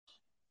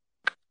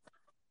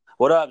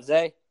What up,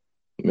 Zay?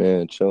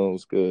 Man, chilling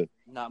was good.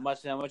 Not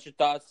much. Now, what's your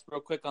thoughts,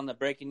 real quick, on the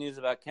breaking news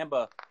about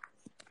Kemba?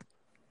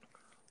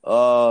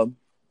 Um,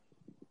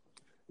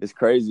 it's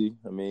crazy.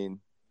 I mean,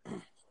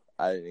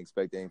 I didn't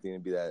expect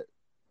anything to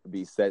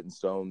be set in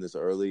stone this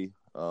early.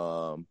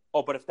 But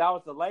if that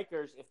was the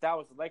Lakers,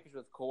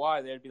 with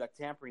Kawhi, they'd be like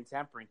tampering.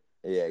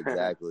 Yeah,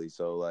 exactly.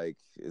 So like,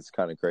 it's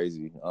kind of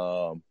crazy.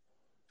 I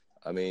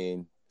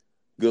mean,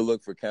 good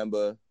look for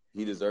Kemba.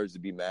 He deserves to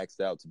be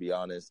maxed out. To be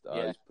honest,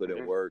 he's put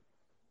in work.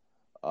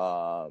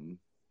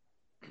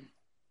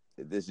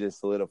 This just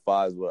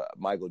solidifies what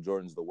Michael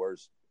Jordan's the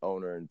worst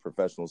owner in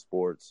professional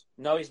sports.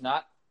 No, he's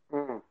not.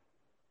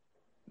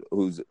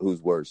 Who's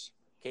worse?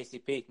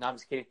 KCP. No, I'm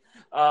just kidding.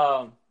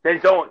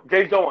 James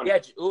Dolan. Yeah,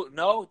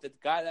 no, the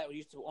guy that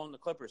used to own the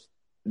Clippers.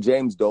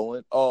 James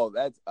Dolan. Oh,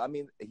 as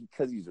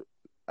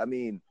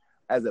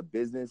a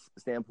business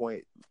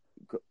standpoint,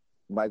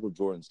 Michael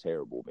Jordan's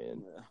terrible,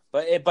 man.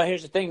 But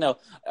here's the thing, though,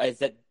 is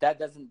that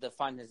doesn't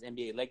define his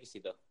NBA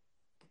legacy, though.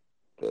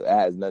 It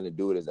has nothing to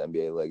do with his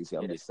NBA legacy.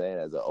 I'm just saying,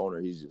 as an owner,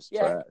 he's just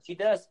trash. He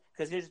does.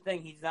 Because here's the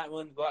thing: he's not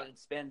willing to go out and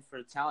spend for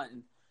the talent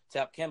and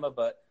tap Kemba.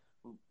 But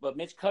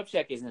Mitch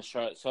Kupchak isn't in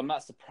Charlotte, so I'm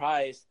not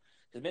surprised.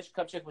 Because Mitch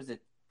Kupchak was a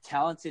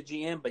talented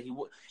GM, but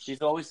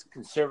he's always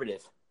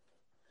conservative.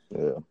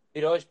 Yeah.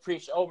 He'd always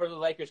preach over the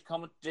Lakers.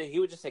 He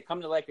would just say, "Come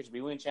to the Lakers,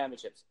 we win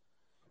championships."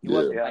 He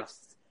wasn't like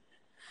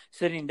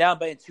sitting down.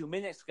 But in 2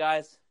 minutes,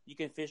 guys, you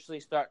can officially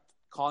start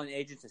calling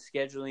agents and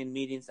scheduling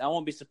meetings. I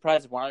won't be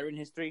surprised if while in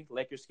history,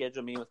 Lakers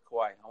schedule a meeting with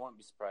Kawhi. I won't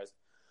be surprised.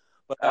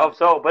 But I hope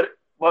so. But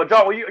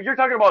John, you're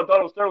talking about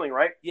Donald Sterling,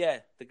 right?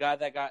 Yeah, the guy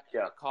that got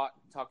caught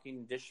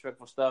talking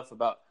disrespectful stuff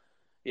about.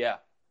 Yeah.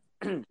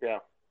 Yeah.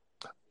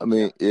 I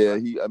mean,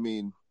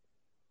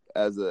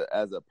 as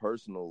a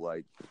personal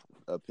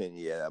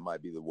opinion, that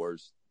might be the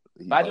worst.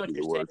 I know what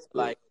you're saying.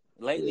 Like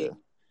lately,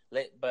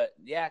 but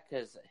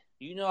because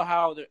you know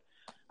how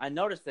I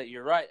noticed that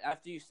you're right.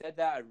 After you said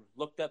that, I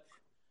looked up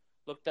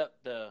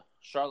the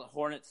Charlotte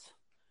Hornets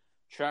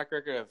track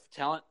record of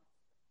talent.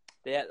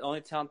 The only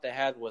talent they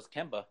had was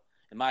Kemba,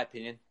 in my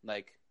opinion.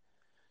 Like,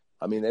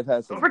 I mean, they've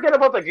had some. Don't forget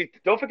about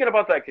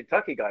that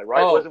Kentucky guy,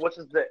 right? What's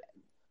his name?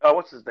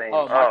 What's his name?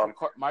 Oh,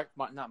 not Mike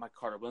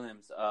Carter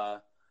Williams.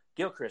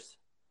 Gilchrist.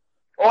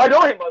 Oh, I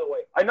know him, by the way.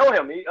 I know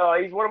him.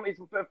 He's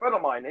a friend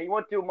of mine. He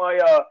went to my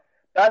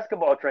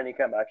basketball training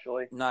camp,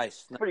 actually.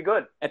 Nice. Pretty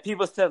good. And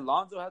people said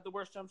Lonzo had the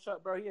worst jump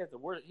shot, bro. He has the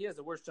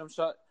worst jump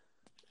shot.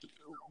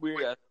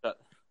 Weird ass shot.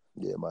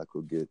 Yeah,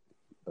 Michael get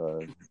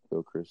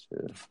Gilchrist.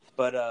 Yeah.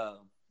 But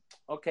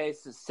okay,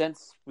 so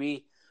since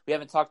we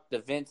haven't talked to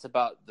Vince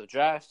about the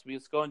draft,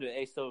 let's go into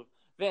it. So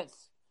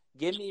Vince,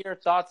 give me your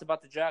thoughts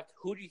about the draft.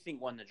 Who do you think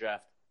won the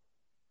draft?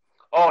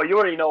 Oh, you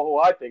already know who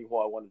I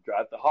won the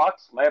draft. The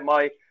Hawks.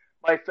 My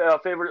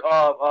favorite.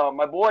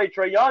 My boy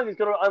Trae Young is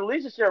going to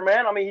unleash this year,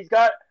 man. I mean, he's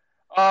got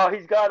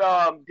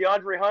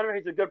DeAndre Hunter.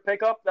 He's a good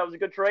pickup. That was a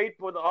good trade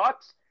for the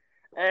Hawks,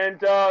 and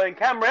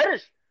Cam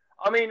Reddish.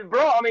 I mean,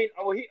 bro. I mean,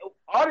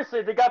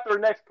 honestly, they got their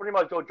next pretty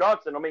much Joe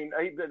Johnson. I mean,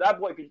 that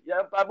boy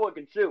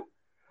can shoot.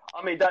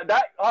 I mean,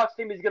 that Hawks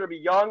team is going to be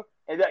young,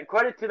 and that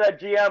credit to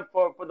that GM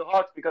for the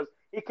Hawks because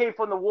he came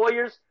from the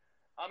Warriors.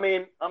 I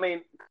mean,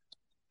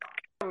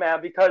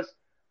 man, because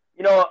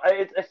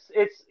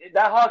it's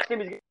that Hawks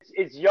team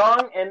is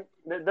young and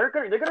they're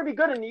going to be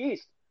good in the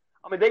East.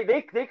 I mean,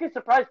 they can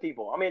surprise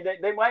people. I mean,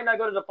 they might not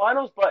go to the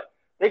finals, but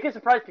they can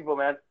surprise people,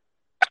 man.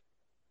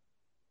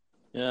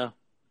 Yeah.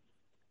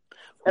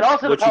 And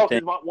also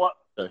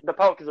the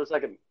Pelicans are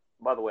second,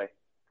 by the way.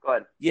 Go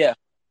ahead. Yeah.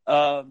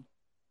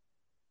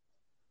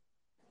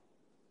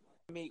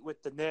 Meet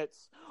with the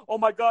Nets. Oh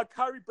my God,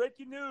 Kyrie!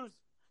 Breaking news.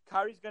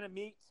 Kyrie's gonna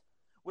meet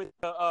with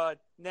the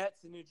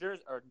Nets in New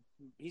Jersey, or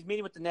he's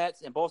meeting with the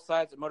Nets, and both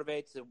sides are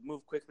motivated to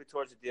move quickly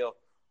towards a deal.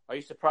 Are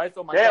you surprised?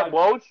 Oh my God!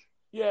 Woj?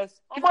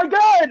 Yes. Oh my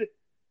God!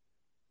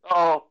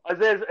 Oh,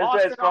 Isaiah's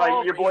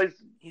crying. Your boys.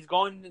 He's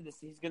going into this.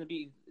 It's gonna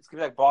be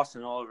like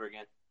Boston all over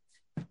again.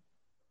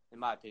 In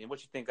my opinion, what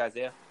you think,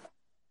 Isaiah?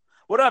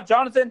 What up,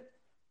 Jonathan?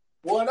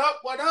 What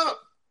up?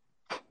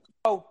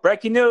 Oh,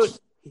 breaking news!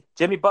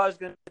 Jimmy Butler's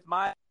gonna with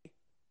Miami.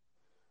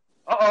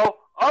 Oh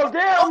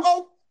damn!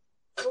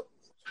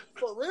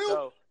 For real?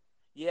 So,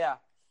 yeah.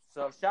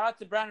 So shout out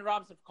to Brandon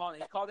Robinson for calling.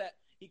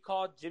 He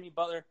called Jimmy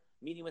Butler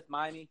meeting with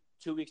Miami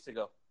 2 weeks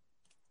ago.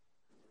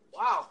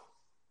 Wow.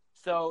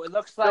 So it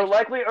looks like so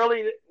likely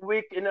early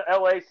week in the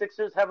LA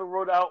Sixers haven't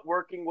ruled out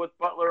working with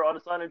Butler on a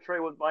sign and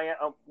trade with Miami,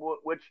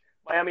 which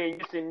Miami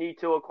and Houston need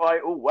to acquire.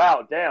 Oh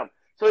wow, damn!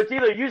 So it's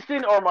either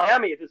Houston or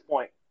Miami at this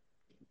point.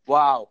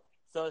 Wow.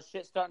 So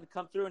shit's starting to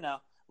come through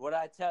now. What did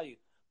I tell you?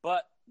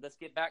 But let's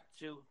get back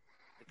to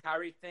the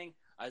Kyrie thing.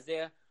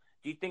 Isaiah,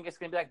 do you think it's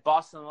going to be like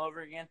Boston all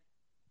over again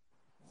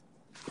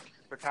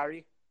for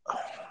Kyrie? I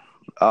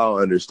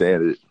don't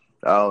understand it.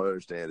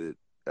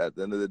 At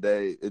the end of the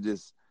day,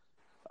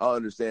 I don't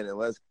understand it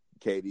unless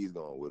KD's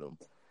going with him.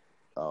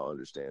 I don't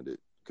understand it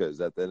because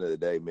at the end of the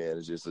day, man,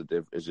 it's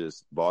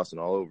just Boston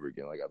all over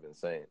again. Like I've been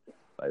saying,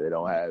 like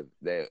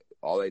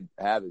all they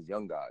have is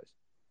young guys.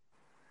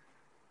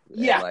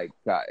 Yeah.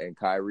 And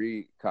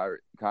Kyrie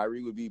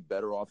would be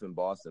better off in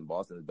Boston.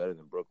 Boston is better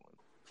than Brooklyn.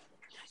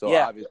 So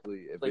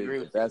obviously,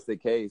 if that's the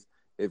case,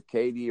 if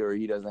KD or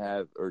he doesn't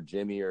have, or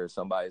Jimmy or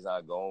somebody's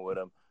not going with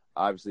him,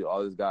 obviously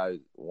all this guy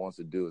wants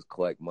to do is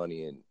collect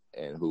money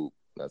and hoop.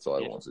 That's all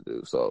he wants to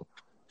do. So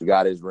he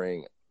got his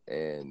ring,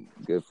 and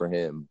good for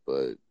him.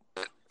 But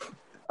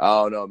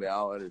I don't know, man. I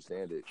don't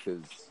understand it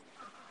because,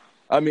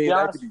 I mean,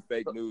 that could be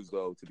fake news,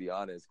 though, to be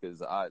honest,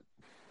 because I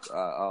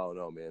don't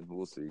know, man.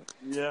 We'll see.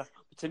 Yeah.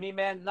 To me,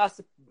 man, I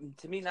thought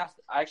he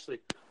was going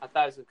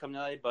to come to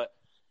LA, but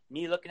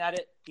me looking at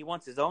it, he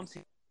wants his own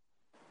team.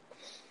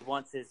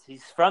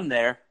 He's from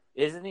there,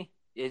 isn't he?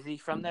 Is he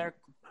from there?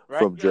 Right?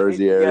 From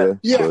Jersey area.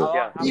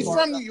 Yeah. He's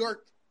from New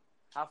York.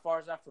 How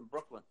far is that from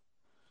Brooklyn?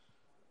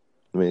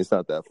 I mean, it's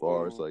not that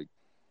far. It's like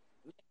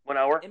 1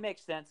 hour. It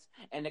makes sense.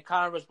 And it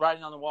kind of was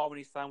writing on the wall when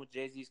he signed with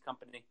Jay-Z's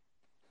company.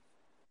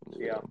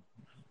 Yeah.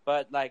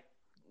 But, like,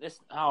 this,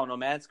 I don't know,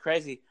 man. It's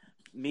crazy.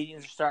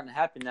 Meetings are starting to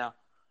happen now.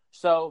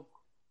 So,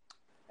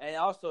 and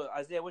also,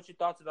 Isaiah, what's your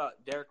thoughts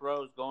about Derrick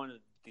Rose going to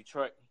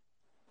Detroit?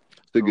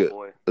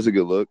 That's a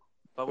good look.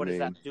 But what does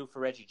that do for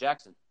Reggie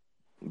Jackson?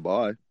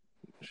 Bye.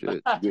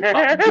 Shit. Good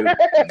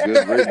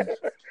riddance.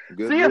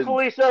 See you,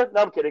 Felicia.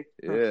 No, I'm kidding.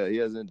 Yeah, he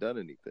hasn't done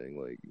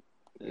anything. Like,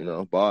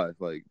 bye.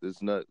 Like,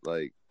 this not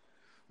like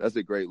that's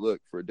a great look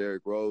for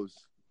Derrick Rose.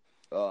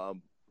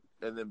 And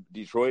then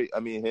Detroit, I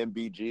mean, him,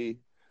 BG,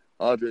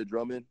 Andre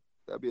Drummond,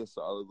 that'd be a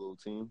solid little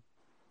team.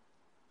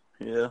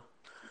 Yeah.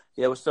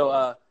 Yeah,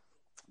 so,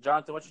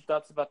 Jonathan, what's your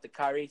thoughts about the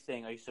Kyrie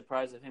thing? Are you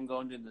surprised of him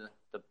going to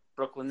the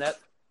Brooklyn Nets?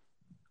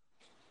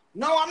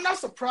 No, I'm not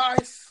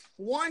surprised.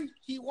 One,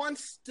 he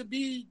wants to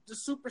be the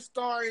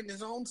superstar in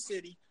his own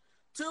city.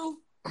 Two,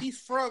 he's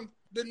from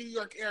the New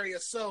York area.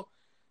 So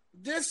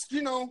this,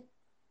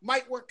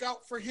 might work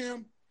out for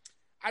him.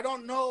 I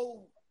don't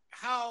know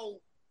how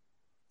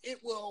it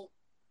will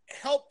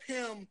help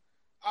him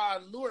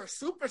lure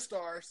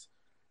superstars.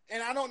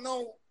 And I don't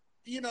know,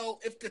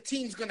 if the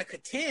team's going to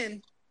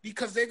contend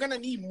because they're going to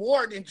need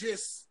more than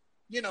just,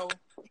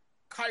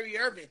 Kyrie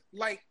Irving.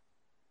 Like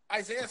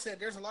Isaiah said,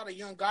 there's a lot of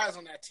young guys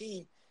on that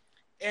team,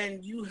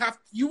 and you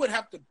would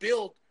have to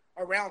build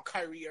around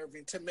Kyrie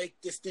Irving to make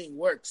this thing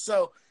work.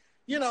 So,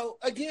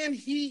 again,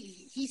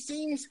 he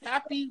seems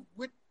happy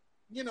with,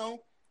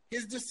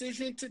 his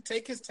decision to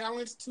take his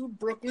talents to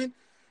Brooklyn,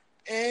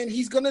 and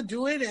he's going to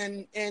do it,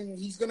 and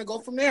he's going to go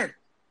from there.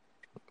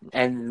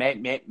 And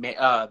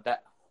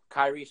that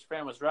Kyrie's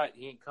friend was right.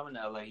 He ain't coming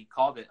to LA. He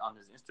called it on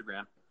his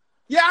Instagram.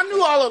 Yeah, I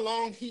knew all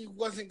along he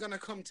wasn't going to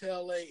come to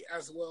LA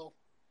as well.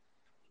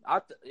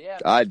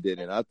 I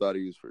didn't. I thought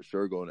he was for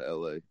sure going to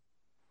LA.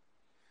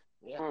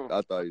 Yeah.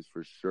 I thought he was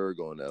for sure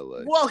going to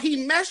LA. Well,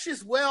 he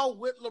meshes well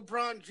with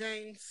LeBron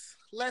James.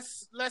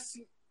 Let's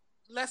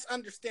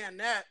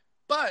understand that.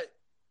 But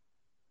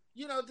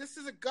this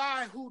is a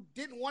guy who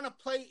didn't want to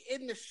play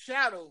in the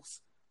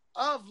shadows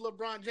of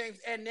LeBron James,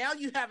 and now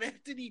you have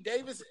Anthony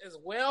Davis as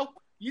well.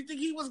 You think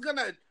he was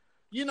gonna,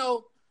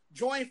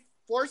 join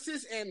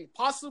forces and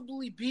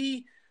possibly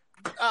be,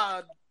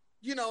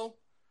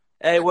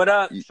 Hey, what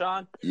up,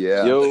 Sean?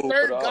 Yeah.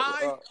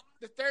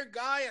 The third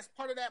guy as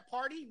part of that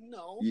party?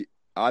 No. Yeah,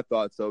 I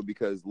thought so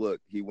because, look,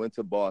 he went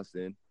to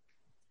Boston.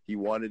 He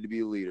wanted to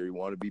be a leader. He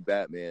wanted to be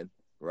Batman,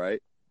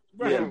 right?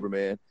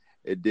 Superman.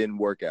 It didn't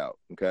work out,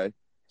 okay?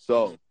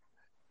 So,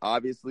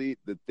 obviously,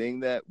 the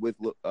thing that with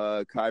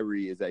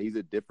Kyrie is that he's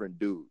a different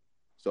dude.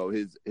 So,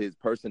 his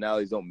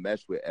personalities don't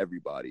mesh with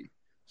everybody.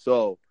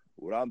 So,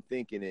 what I'm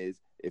thinking is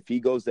if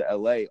he goes to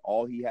L.A.,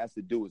 all he has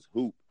to do is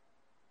hoop.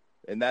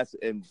 And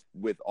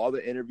with all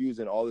the interviews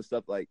and all the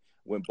stuff, like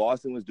when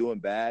Boston was doing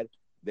bad,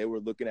 they were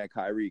looking at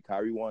Kyrie.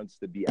 Kyrie wants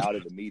to be out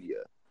of the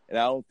media. And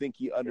I don't think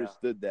he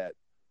understood that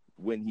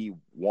when he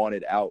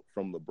wanted out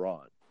from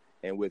LeBron.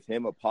 And with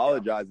him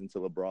apologizing to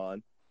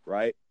LeBron,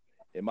 right,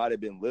 it might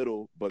have been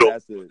little, but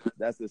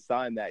that's a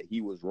sign that he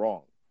was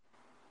wrong,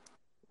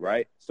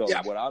 right? So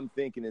what I'm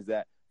thinking is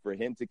that for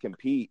him to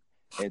compete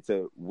and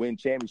to win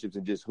championships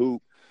and just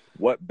hoop,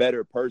 what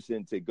better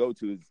person to go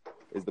to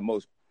is the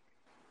most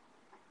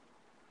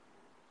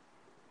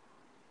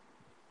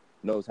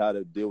knows how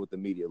to deal with the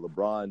media.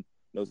 LeBron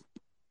knows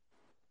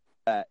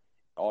that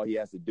all he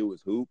has to do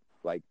is hoop,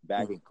 like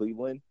back in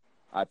Cleveland.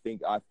 I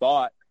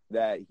thought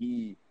that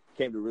he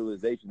came to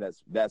realization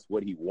that's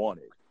what he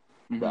wanted.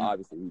 But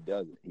obviously he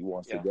doesn't. He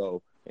wants to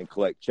go and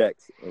collect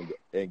checks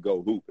and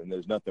go hoop, and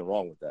there's nothing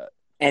wrong with that.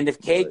 And if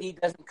KD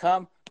doesn't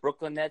come,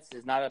 Brooklyn Nets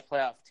is not a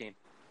playoff team.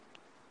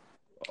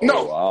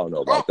 No, I don't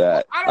know about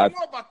that. I don't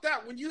know about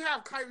that. When you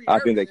have Kyrie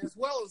Irving as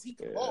well as he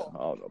can ball, I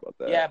don't know about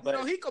that. Yeah,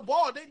 but he can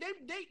ball. They're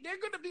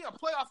going to be a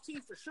playoff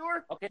team for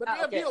sure. Okay, but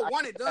they'll be a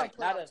one and done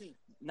playoff team.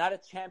 Not a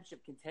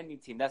championship contending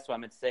team. That's what I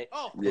meant to say.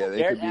 Oh, yeah,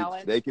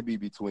 they could be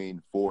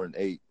between 4 and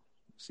 8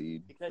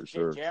 seed for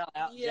sure. Jared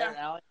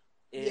Allen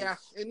is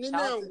and then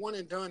they're one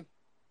and done.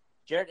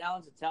 Jared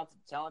Allen's a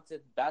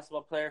talented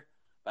basketball player.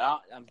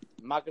 But I'm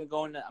not going to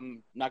go into.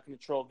 I'm not going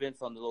to troll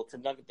Vince on the little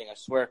Tim Duncan thing. I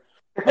swear.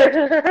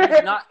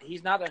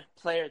 He's not a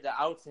player that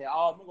I would say,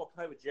 I'm going to go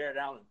play with Jared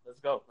Allen. Let's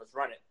go. Let's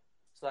run it.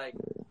 It's like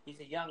he's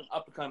a young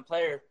up-and-coming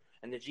player,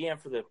 and the GM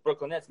for the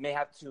Brooklyn Nets may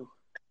have to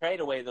trade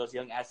away those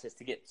young assets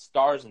to get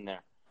stars in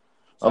there.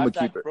 So I'm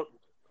gonna keep it.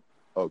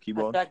 Keep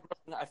on. I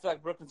feel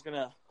like Brooklyn's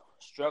gonna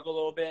struggle a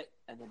little bit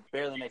and then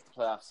barely make the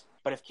playoffs.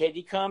 But if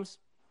KD comes,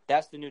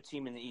 that's the new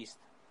team in the East.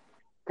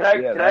 Can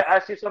I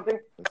ask you something?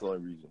 That's the only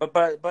reason.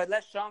 But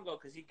let Sean go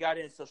because he got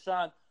in. So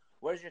Sean,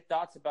 what is your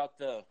thoughts about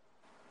the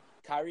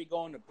Kyrie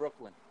going to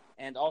Brooklyn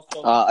and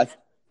also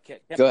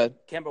Go ahead.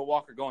 Kemba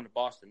Walker going to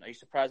Boston? Are you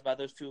surprised by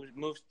those two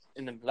moves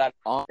in the latter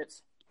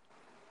minutes?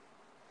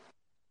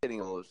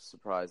 Getting a little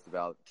surprised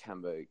about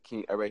Kemba.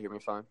 Can everybody hear me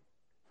fine?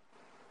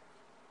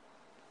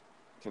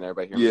 Can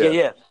everybody hear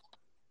me?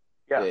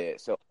 Yeah.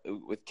 So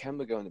with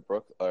Kemba going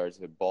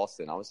to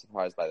Boston, I was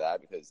surprised by that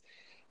because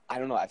I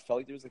don't know. I felt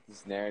like there was like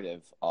this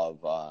narrative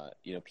of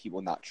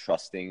people not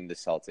trusting the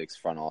Celtics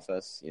front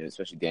office,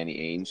 especially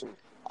Danny Ainge.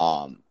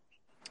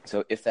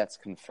 So if that's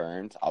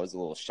confirmed, I was a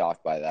little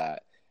shocked by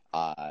that.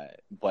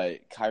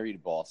 But Kyrie to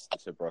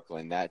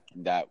Brooklyn,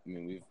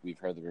 we've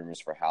heard the rumors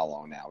for how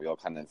long now? We all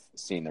kind of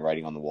seen the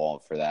writing on the wall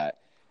for that.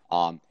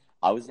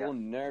 I was a little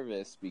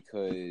nervous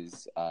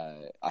because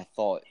I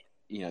thought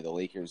the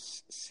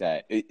Lakers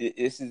set.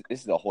 This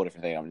is a whole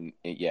different thing. I mean,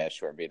 yeah,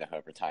 sure, being the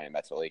home for time,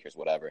 that's the Lakers,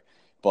 whatever.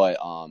 But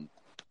I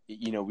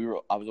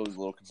was always a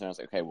little concerned. I was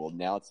like, okay, well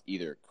now it's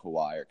either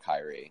Kawhi or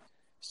Kyrie.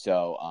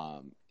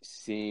 So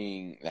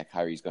seeing that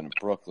Kyrie's going to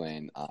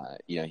Brooklyn,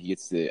 he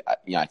gets to.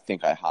 I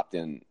think I hopped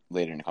in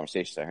later in the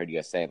conversation. So I heard you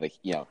guys say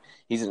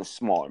he's in a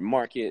smaller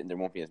market and there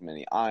won't be as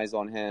many eyes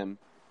on him.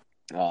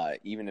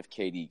 Even if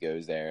KD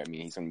goes there, I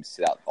mean he's going to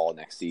sit out all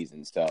next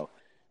season. So.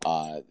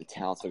 The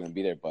talent's still going to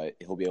be there, but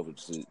he'll be able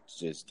to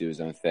just do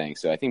his own thing.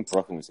 So I think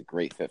Brooklyn was a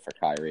great fit for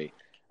Kyrie.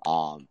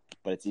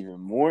 But it's even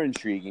more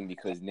intriguing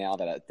because now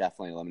that it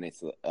definitely eliminates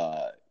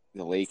the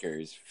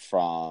Lakers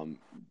from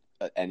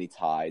any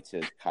tie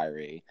to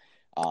Kyrie,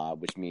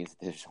 which means that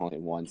there's only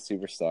one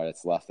superstar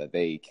that's left that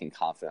they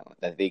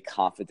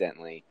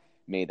confidently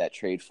made that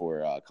trade for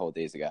a couple of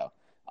days ago.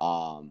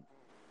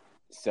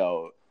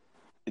 So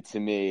to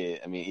me,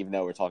 I mean, even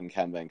though we're talking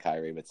Kemba and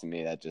Kyrie, but to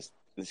me that just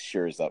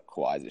shores up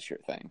Kawhi's a sure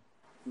thing.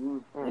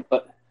 Mm-hmm.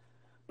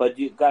 But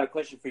you got a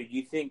question for you. Do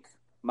you think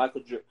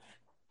Michael Jordan,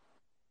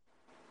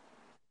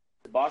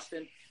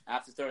 Boston, I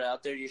have to throw it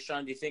out there to you,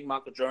 Sean, do you think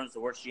Michael Jordan's the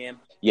worst GM?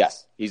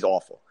 Yes, he's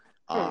awful.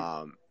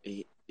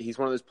 He's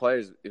one of those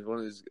players. He's one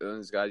of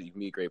those guys. You can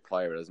be a great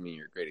player, but it doesn't mean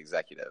you're a great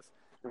executive.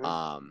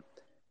 Mm-hmm.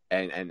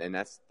 And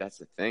that's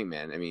the thing,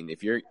 man. I mean,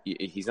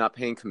 he's not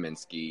paying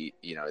Kaminsky.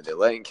 They're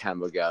letting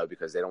Kemba go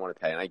because they don't want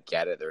to pay. And I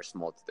get it. They're a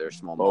small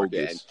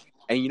market.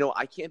 And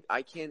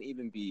I can't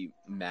even be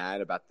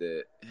mad about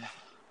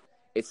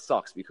it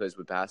sucks because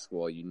with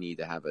basketball you need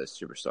to have a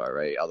superstar,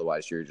 right?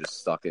 Otherwise you're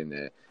just stuck at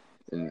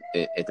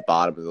the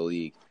bottom of the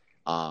league.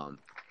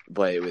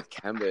 But with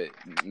Kemba,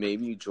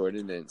 maybe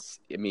Jordan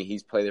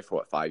he's played there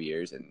for 5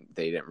 years and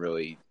they didn't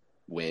really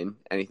win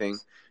anything.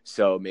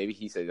 So maybe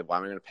he said, why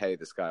am I going to pay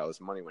this guy all this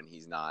money when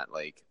he's not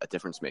like a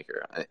difference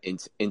maker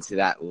into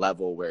that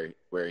level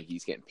where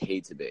he's getting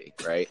paid to be,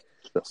 right?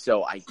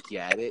 So I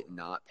get it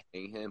not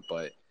paying him,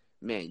 but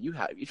man,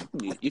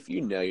 if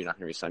you know you're not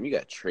going to resign, you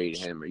got to trade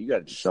him or you got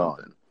to do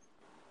something.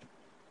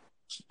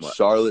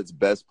 Charlotte's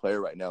best player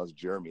right now is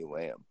Jeremy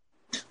Lamb.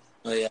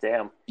 Oh yeah,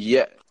 damn.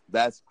 Yeah,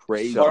 that's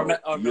crazy.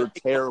 You're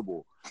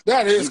terrible.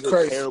 That is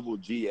crazy. A terrible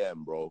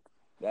GM, bro.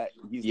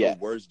 He's the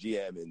worst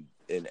GM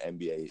in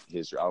NBA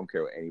history. I don't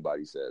care what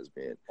anybody says,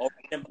 man.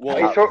 Well,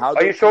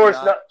 are you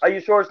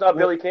sure it's not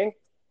Billy King?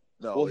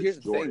 No. Well, here's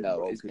the thing,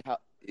 though.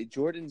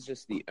 Jordan's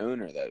just the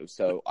owner, though,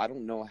 so I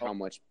don't know how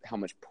much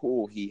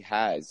pull he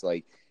has.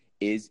 Like,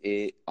 is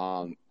it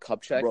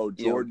Kupchak? Bro,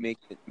 Jordan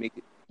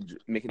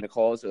making the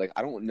calls? Or like,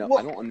 I don't know. Well,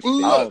 I don't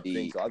understand. I don't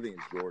think so. I think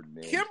it's Jordan,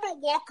 man. Kemba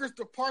Walker's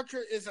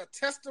departure is a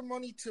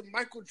testimony to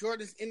Michael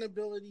Jordan's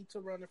inability to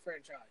run a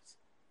franchise.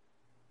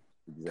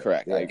 Exactly.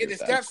 Correct. Yeah, it is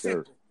that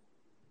simple.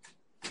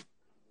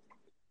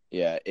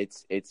 Yeah,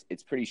 it's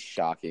pretty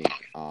shocking.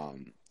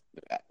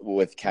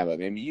 With Kemba,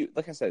 I mean,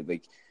 like I said,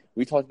 like.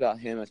 We talked about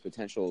him as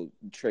potential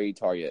trade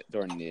target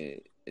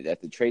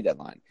at the trade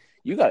deadline.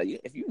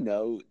 If you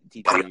know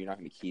deep down you're not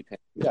going to keep him,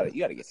 you got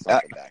to get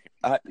something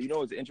back. You know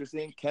what's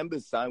interesting?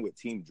 Kemba's signed with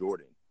Team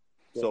Jordan,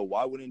 so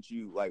why wouldn't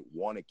you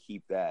want to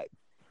keep that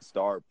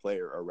star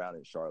player around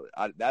in Charlotte?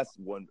 That's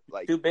one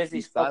too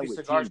busy smoking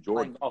cigars.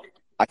 Jordan.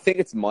 I think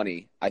it's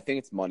money.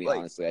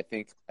 Honestly. I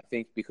think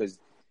because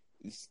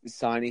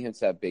signing him to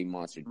that big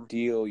monster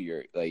deal,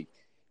 you're like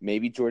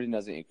maybe Jordan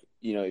doesn't.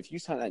 If you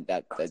sign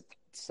that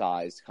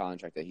size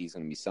contract that he's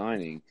going to be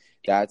signing,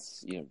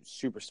 that's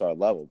superstar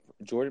level.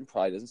 Jordan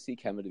probably doesn't see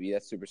Kemba to be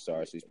that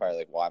superstar, so he's probably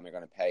like, why am I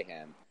going to pay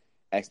him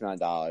X amount of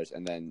dollars?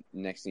 And then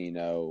next thing you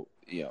know,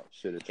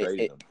 should have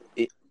traded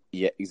him.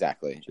 Yeah,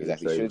 exactly. Should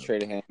have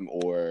traded him,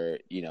 or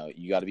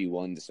you got to be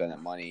willing to spend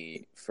that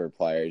money for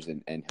players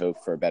and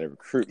hope for a better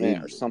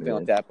recruitment or something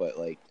like that. But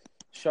like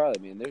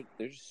Charlotte, man,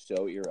 they're just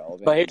so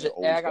irrelevant. But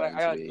I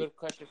got a good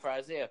question for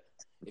Isaiah.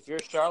 If you're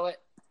Charlotte,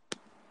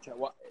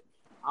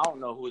 I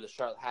don't know who the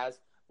Charlotte has.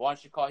 Why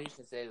don't you call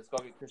Houston and say, let's go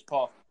get Chris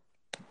Paul?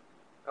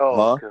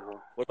 Oh,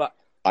 huh?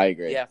 I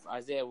agree. Yeah,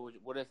 Isaiah.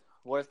 What if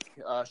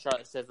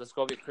Charlotte says, "Let's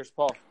go get Chris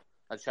Paul"?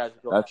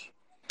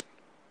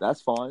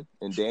 That's fine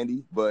and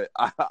dandy, but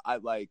I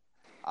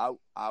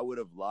would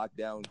have locked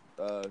down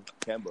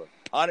Kemba.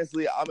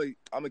 Honestly, I'm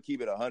gonna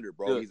keep it 100,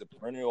 bro. He's a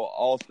perennial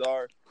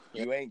all-star.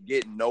 You ain't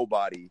getting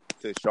nobody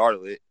to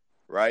Charlotte,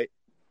 right?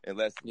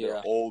 Unless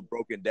they're old,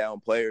 broken down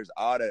players.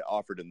 I'd have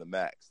offered him the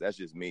max. That's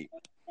just me.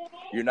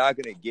 You're not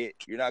gonna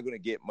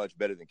get much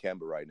better than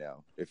Kemba right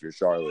now if you're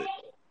Charlotte.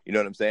 You know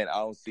what I'm saying? I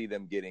don't see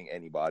them getting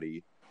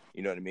anybody.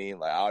 You know what I mean?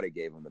 Like, I would have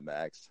gave him the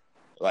max.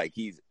 Like,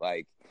 he's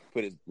like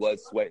put his blood,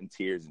 sweat, and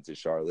tears into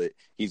Charlotte.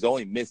 He's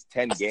only missed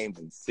 10 games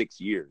in 6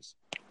 years.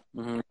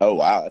 Mm-hmm. Oh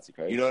wow, that's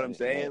crazy. You know what I'm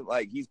saying? Yeah.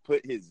 Like, he's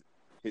put his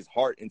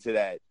heart into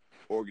that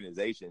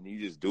organization. You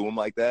just do him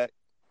like that.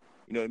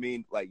 You know what I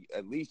mean? Like,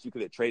 at least you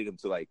could have traded him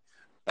to like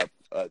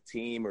a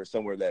team or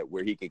somewhere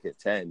where he could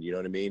contend. You know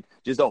what I mean?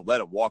 Just don't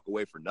let him walk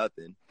away for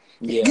nothing.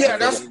 Yeah,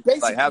 that's basically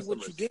like, have some what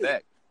you respect.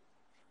 did.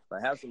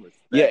 Like, have some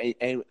respect. Yeah,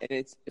 and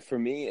it's, for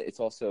me, it's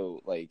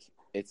also like,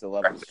 it's a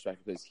level of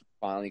respect because he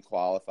finally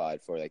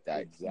qualified for like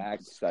that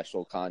exact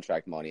special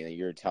contract money, and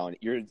you're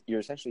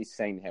essentially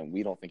saying to him,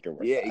 we don't think you're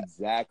worth that.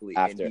 Exactly.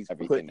 After and he's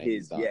everything put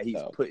his done,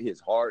 he's put his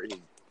heart, his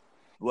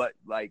blood,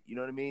 like, you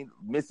know what I mean?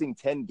 Missing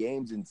 10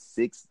 games in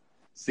six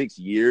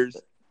years,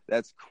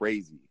 that's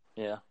crazy.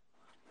 Yeah.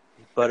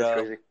 But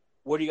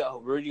where do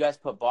you guys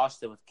put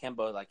Boston with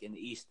Kemba, like, in the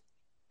East?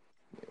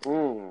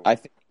 I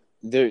think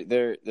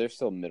they're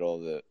still middle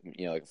of the,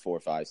 like a 4 or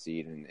 5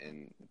 seed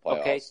in the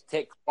playoffs. Okay, so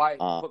take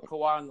Kawhi, put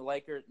Kawhi on the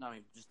Lakers. No,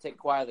 just take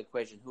Kawhi out of the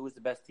equation. Who is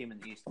the best team in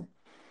the East?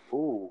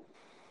 Ooh,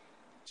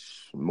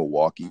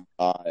 Milwaukee.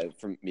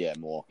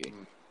 Milwaukee.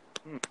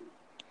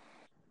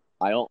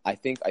 I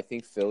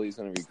think Philly's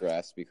going to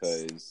regress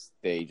because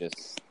they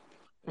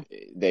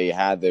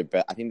had their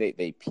I think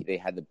they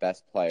had the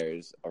best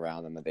players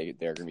around them that they're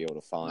going to be able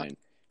to find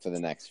for the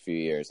next few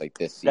years, like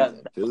this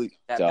season.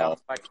 That so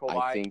bounce by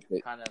Kawhi, I think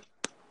that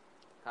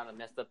kind of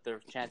messed up their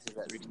chances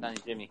at re-signing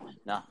Jimmy.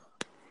 No.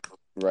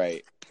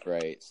 Right.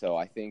 So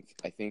I think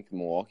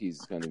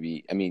Milwaukee's going to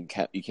be. I mean,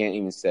 you can't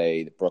even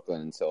say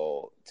Brooklyn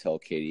until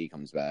KD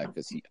comes back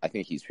because I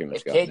think he's pretty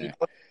much gone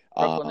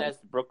there.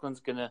 Brooklyn's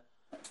gonna,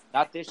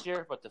 not this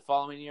year, but the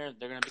following year,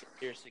 they're gonna be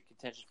serious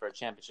contention for a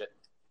championship.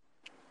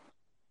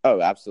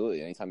 Oh,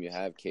 absolutely. Anytime you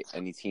have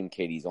any team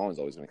KD's on is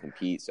always going to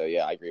compete. So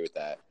yeah, I agree with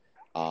that.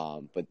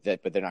 But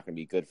they're not going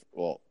to be good.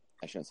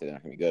 I shouldn't say they're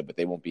not going to be good, but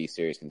they won't be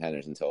serious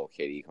contenders until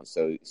KD comes.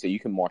 So you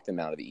can mark them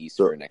out of the East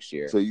for next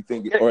year. So you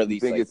think, or at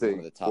least it's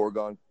a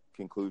foregone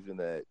conclusion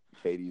that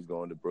KD's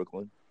going to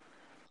Brooklyn?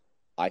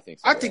 I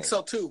think so. I think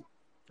so too.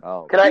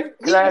 Oh, can I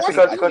ask a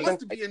question? He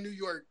wants to be in New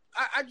York.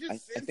 I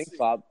think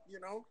Bob.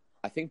 It,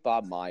 I think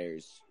Bob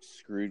Myers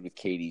screwed with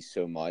KD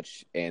so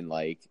much, and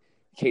like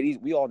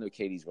we all know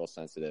KD's real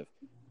sensitive.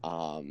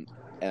 And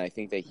I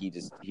think that he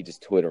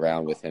just toyed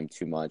around with him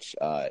too much,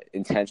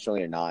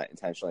 intentionally or not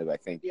intentionally. But I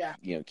think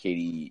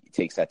KD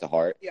takes that to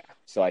heart. Yeah.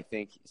 So I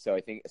think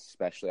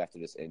especially after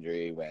this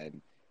injury,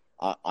 when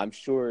I'm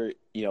sure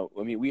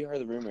we heard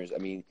the rumors. I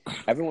mean,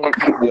 everyone,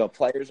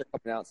 players are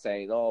coming out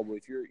saying, "Oh, well,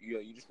 if you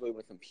just really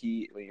want to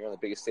compete when you're on the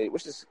biggest stage,"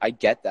 which is, I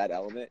get that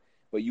element.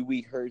 But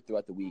we heard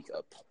throughout the week,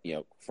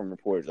 from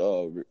reporters,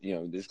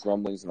 there's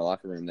grumblings in the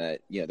locker room that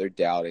they're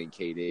doubting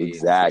KD.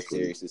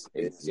 Exactly. So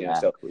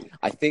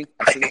I think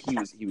he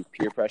was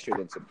peer pressured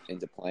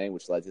into playing,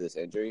 which led to this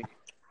injury.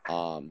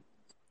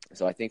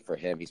 So I think for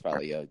him, he's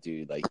probably,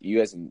 dude, like, you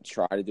guys can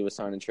try to do a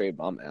sign and trade,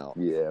 but I'm out.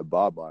 Yeah,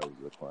 Bob Myers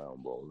is a clown,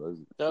 bro.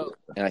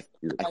 And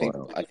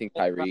I think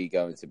Kyrie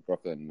going to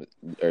Brooklyn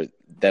or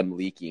them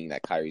leaking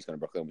that Kyrie's going to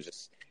Brooklyn was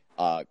just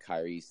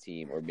Kyrie's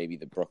team, or maybe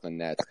the Brooklyn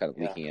Nets kind of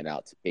leaking it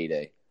out to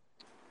payday.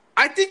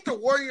 I think the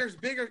Warriors'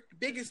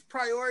 biggest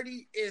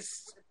priority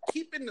is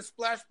keeping the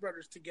Splash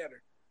Brothers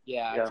together.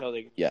 Yeah, I totally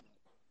agree. Yeah.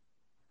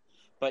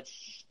 But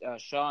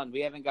Sean, we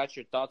haven't got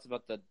your thoughts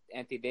about the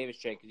Anthony Davis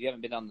trade because you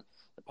haven't been on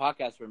the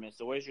podcast for a minute.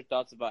 So, what is your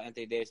thoughts about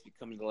Anthony Davis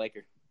becoming the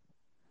Laker?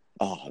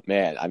 Oh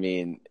man, I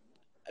mean,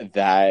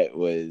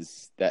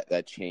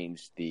 that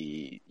changed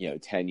the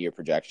 10-year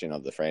projection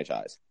of the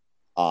franchise.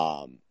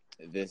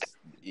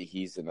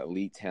 He's an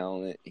elite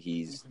talent.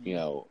 He's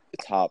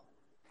top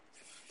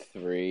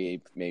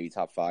 3, maybe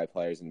top 5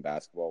 players in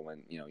basketball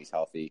when he's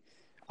healthy.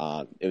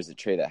 It was a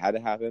trade that had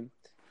to happen.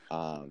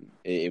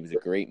 It was a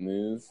great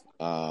move.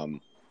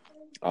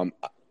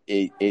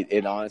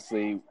 It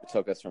honestly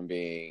took us from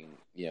being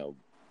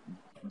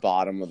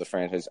bottom of the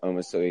franchise,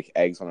 almost like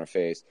eggs on our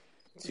face,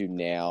 to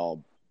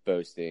now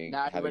boasting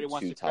having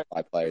 2 top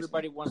 5 players.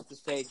 Everybody wants to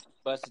say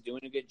Bus is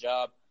doing a good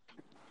job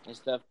and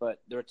stuff, but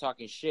they were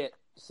talking shit,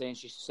 saying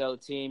she should sell the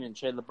team and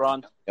trade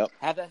LeBron. Yep.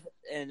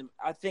 And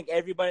I think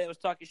everybody that was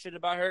talking shit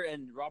about her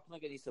and Rob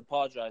Pelinka needs to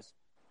apologize.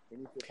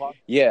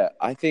 Yeah,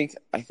 I think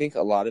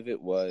a lot of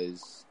it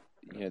was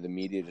the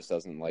media just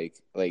doesn't like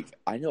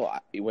I know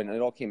when it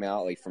all came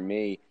out, like, for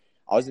me,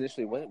 I was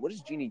initially, what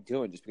is Jeannie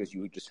doing? Just because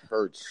you just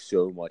heard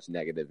so much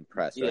negative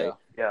press, right?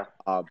 Yeah.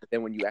 But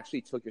then when you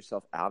actually took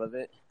yourself out of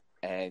it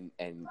and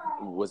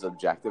was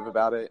objective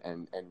about it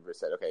and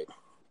said, okay,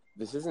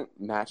 this isn't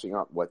matching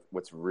up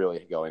what's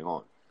really going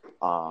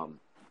on.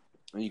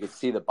 And you could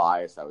see the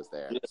bias that was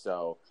there. Yeah.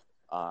 So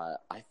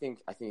I think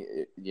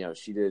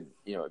she did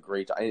a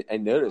great job.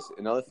 And notice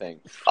another thing,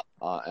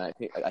 and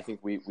I think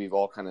we've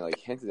all kind of like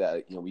hinted at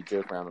it. We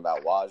joke around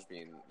about Waj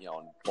being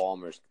on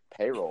Ballmer's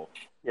payroll.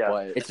 Yeah,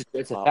 but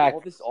it's a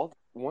fact.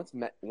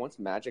 Once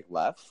Magic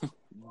left,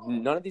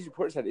 none of these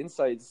reporters had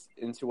insights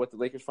into what the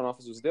Lakers front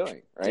office was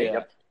doing, right?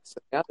 Yeah. So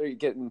now they're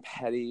getting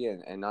petty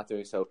and not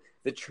doing so.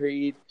 The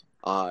trade,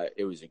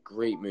 it was a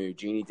great move.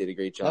 Jeannie did a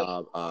great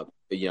job,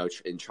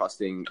 in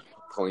trusting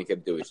Pelinka to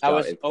do his job. I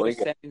was always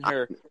sending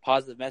her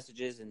positive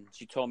messages, and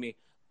she told me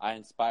I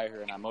inspire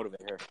her and I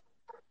motivate her.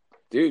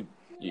 Dude,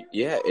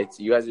 it's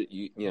you guys.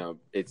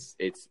 It's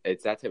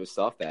that type of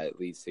stuff that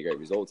leads to great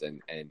results,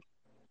 and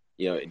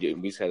we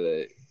just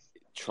gotta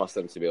trust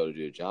them to be able to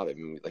do a job. I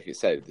mean, like you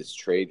said, this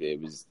trade it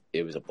was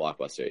a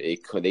blockbuster. They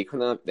could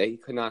not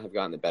have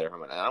gotten a better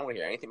home run. And I don't want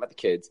to hear anything about the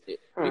kids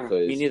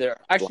because me neither.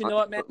 Actually, you know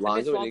what, man?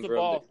 Lonzo and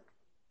Ingram.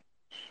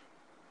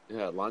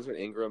 Lonzo and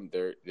Ingram,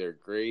 they're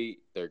great.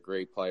 They're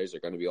great players.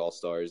 They're going to be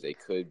all-stars. They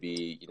could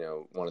be,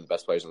 one of the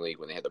best players in the league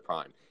when they hit their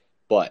prime.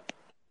 But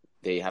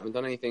they haven't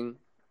done anything,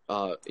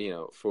 for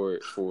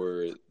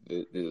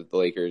the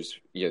Lakers,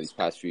 these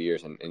past few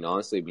years. And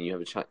honestly, when you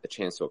have a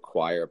chance to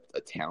acquire a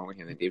talent like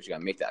Anthony Davis, you got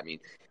to make that. I mean,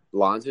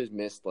 Lonzo's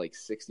missed like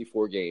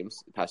 64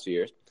 games the past few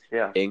years.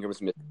 Yeah.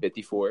 Ingram's missed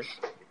 54.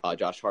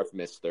 Josh Hart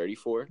missed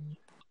 34.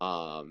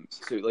 And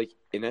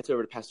that's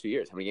over the past 2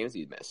 years. How many games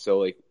he's missed?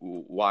 So,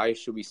 why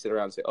should we sit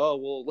around and say, "Oh,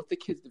 well, let the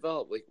kids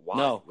develop"? Why?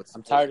 No,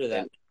 I'm tired of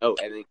that. And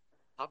then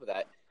on top of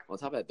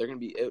that, they're going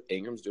to be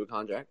Ingram's due a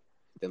contract.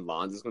 Then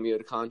Lonzo's going to be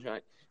owed a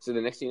contract. So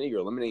the next thing you know,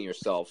 you're eliminating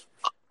yourself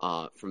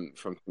from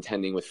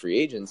contending with free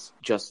agents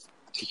just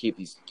to keep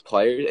these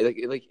players.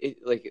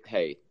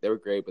 Hey, they were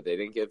great, but they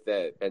didn't give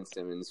that Ben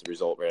Simmons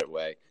result right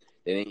away.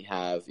 They didn't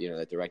have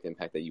that direct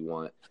impact that you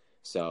want.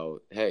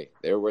 So, hey,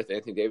 they were worth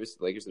Anthony Davis.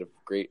 The Lakers did a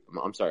great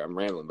 – I'm sorry, I'm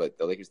rambling, but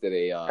the Lakers did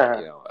a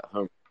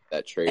home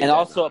that trade. And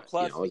also a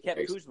plus, we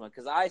kept Kuzma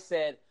because I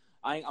said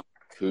I'm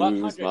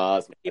Kuzma,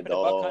 keep it a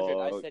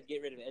 $100. I said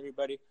get rid of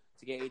everybody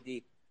to get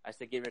AD. I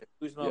said get rid of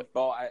Kuzma. Yeah.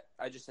 Ball.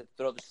 I just said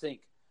throw the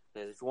sink.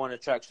 Because if you want to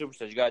attract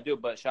superstars, you got to do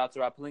it. But shout out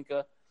to Rob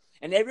Pelinka.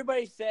 And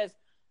everybody says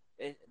 –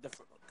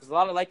 because a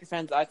lot of Lakers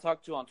fans I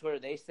talk to on Twitter,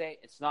 they say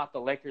it's not the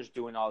Lakers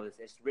doing all this.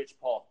 It's Rich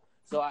Paul.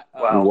 So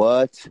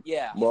what?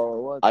 Yeah.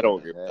 Well, I don't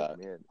agree with that.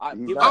 Man. I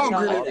don't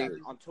agree with that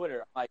on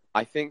Twitter. I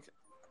think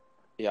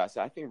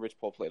Rich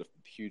Paul played a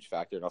huge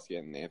factor in us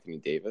getting Anthony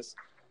Davis.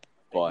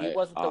 But he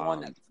wasn't the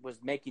one that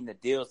was making the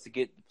deals to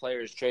get the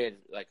players traded.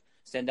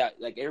 Send out.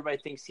 Everybody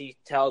thinks he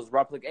tells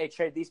Rob, hey,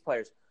 trade these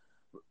players.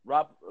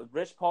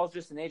 Rich Paul's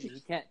just an agent.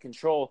 He can't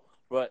control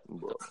what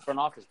the front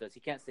office does. He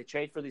can't say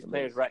trade for these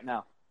players right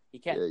now. He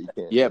can't. Yeah, you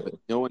can't. Yeah, but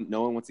no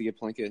one wants to give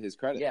Pelinka his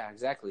credit. Yeah,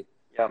 exactly.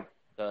 Yeah.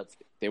 So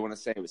they want to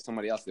say it was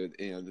somebody else.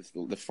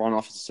 The front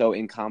office is so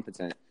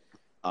incompetent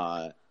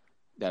that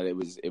it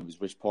was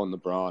Rich Paul and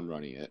LeBron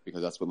running it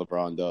because that's what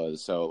LeBron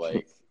does. So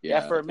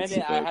for a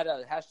minute I had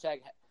a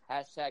hashtag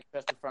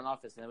trust the front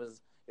office, and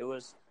it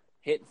was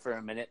hitting for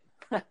a minute.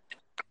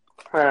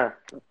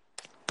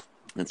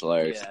 That's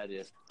hilarious. Yeah, it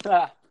is.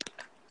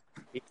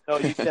 You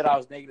said I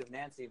was negative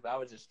Nancy, but I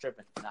was just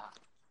tripping. Nah.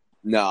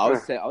 No, I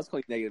was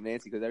calling you negative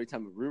Nancy because every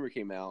time a rumor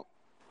came out,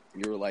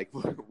 you were like,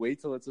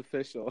 "Wait till it's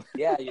official."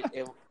 Yeah,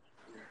 it's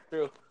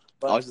true.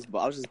 But I was just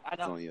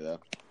telling you though.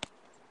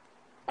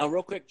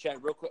 Real quick,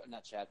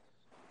 not Chad.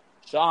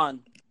 Sean,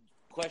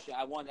 question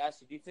I wanted to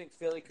ask you: do you think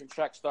Philly can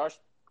track stars?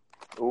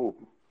 Ooh.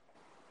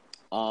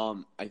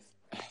 When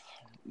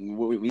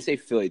we say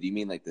Philly, do you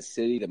mean like the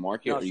city, the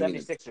market, no, or you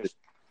 76ers? Mean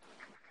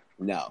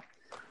no,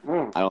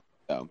 I don't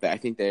know. But I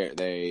think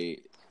they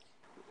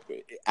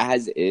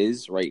as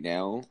is right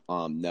now.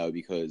 No,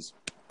 because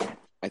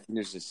I think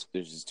there's just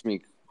too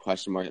many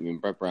question marks. I mean,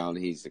 Brett Brown,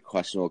 he's a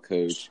questionable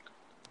coach.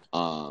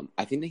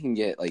 I think they can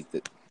get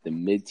the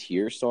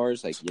mid-tier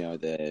stars,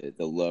 the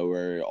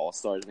lower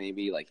all-stars,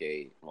 maybe like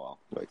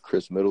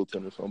Chris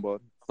Middleton or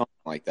somebody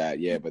like that.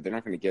 Yeah, but they're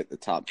not going to get the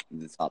top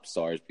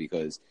stars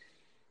because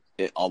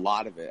a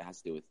lot of it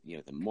has to do with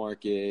the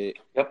market.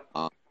 Yep.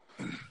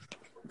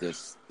 The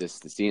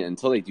scene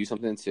until they do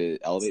something to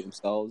elevate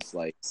themselves,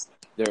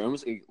 they're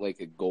almost like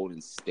a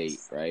Golden State,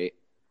 right?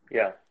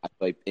 Yeah.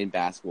 In the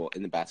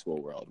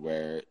basketball world,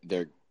 where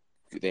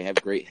they have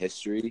great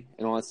history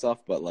and all that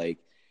stuff, but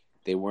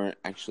they weren't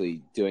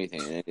actually doing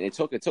anything. And it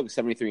took a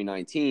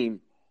 73-9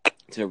 team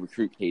to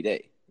recruit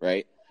KD,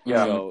 right?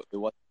 Yeah. So it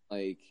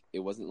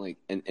wasn't like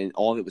and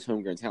all of it was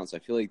homegrown talent. So I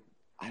feel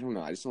I don't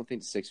know. I just don't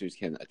think the Sixers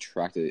can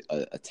attract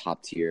a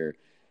top tier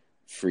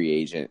free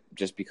agent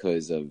just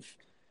because of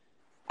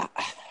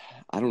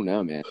I don't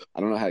know, man. I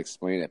don't know how to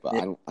explain it, but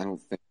I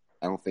don't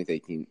think they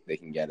can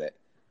get it.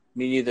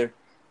 Me neither.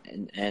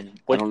 And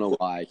I don't know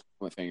why. I can't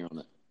put my finger on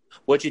it.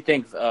 What you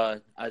think,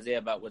 Isaiah,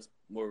 about what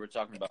we're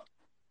talking about?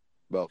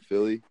 About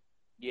Philly?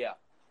 Yeah.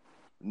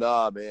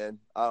 Nah, man.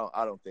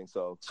 I don't think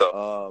so.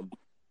 I'm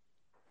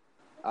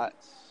not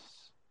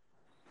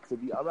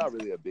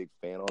really a big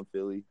fan on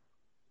Philly.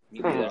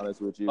 To be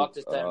honest with you, Fuck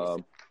this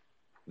time.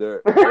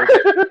 they're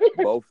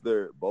both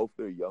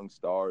their young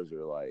stars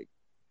are like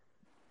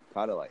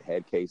kind of like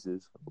head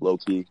cases, low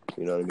key.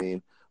 You know what I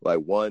mean? Like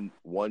one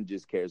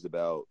just cares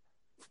about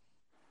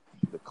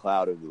the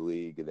clout of the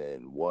league, and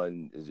then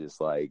one is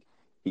just like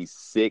he's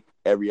sick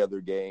every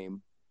other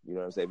game. You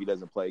know what I'm saying? If he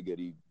doesn't play good,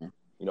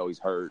 he's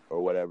hurt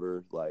or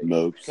whatever. Like,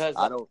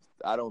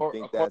 I don't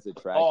think that's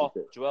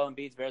attractive. Joel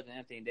Embiid's better than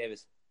Anthony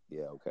Davis.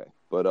 Yeah, okay,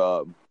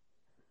 but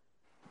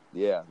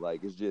yeah,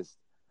 like it's just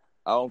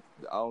I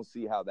don't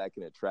see how that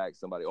can attract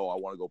somebody. Oh, I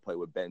want to go play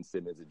with Ben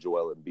Simmons and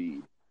Joel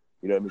Embiid.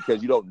 You know what I mean?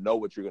 Because you don't know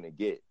what you're gonna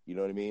get. You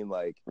know what I mean?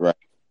 Like, right.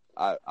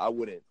 I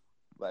wouldn't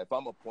like if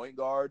I'm a point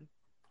guard,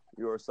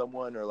 or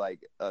someone or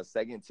like a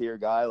second tier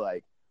guy.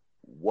 Like,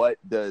 what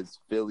does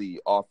Philly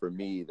offer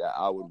me that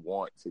I would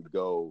want to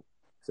go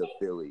to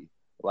Philly?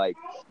 Like,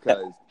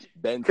 because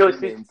Ben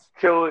Simmons,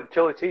 chili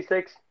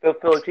cheesesteaks,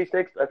 Philly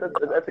cheesesteaks.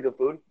 That's a good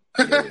food.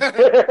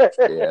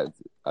 Yeah,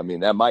 I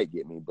mean that might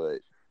get me, but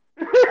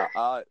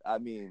I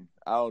mean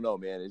I don't know,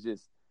 man. It's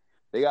just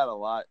they got a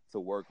lot to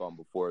work on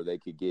before they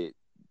could get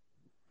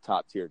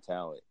top tier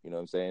talent. You know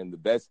what I'm saying?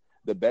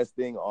 The best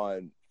thing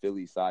on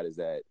Philly's side is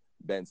that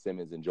Ben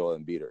Simmons and Joel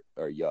Embiid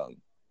are young.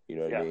 You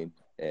know what I mean?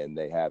 And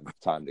they have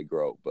time to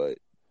grow. But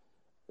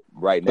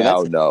right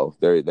now, no,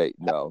 they're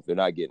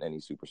not getting any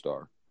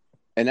superstar.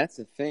 And that's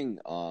the thing.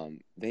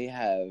 They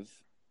have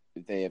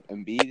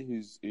Embiid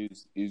who's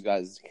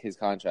got his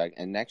contract,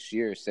 and next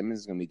year Simmons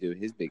is going to be doing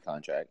his big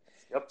contract.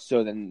 Yep.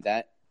 So then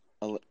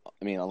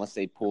unless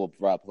they pull up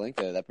Rob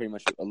Pelinka, that pretty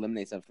much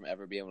eliminates them from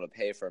ever being able to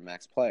pay for a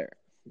max player.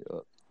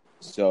 Yep.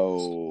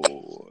 So,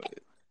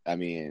 I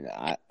mean,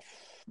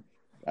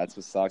 that's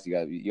what sucks.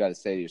 You got to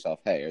say to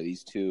yourself, hey, are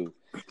these two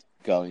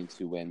going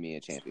to win me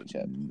a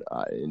championship?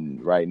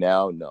 And right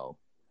now, no.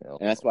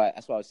 And that's why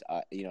I was,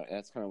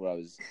 that's kind of what I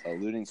was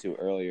alluding to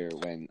earlier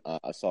when I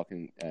was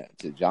talking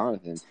to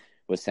Jonathan,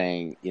 was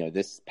saying,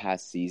 this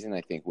past season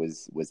I think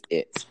was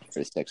it for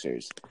the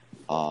Sixers.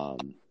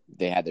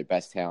 They had their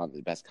best talent,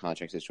 the best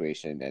contract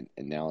situation,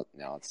 and now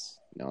it's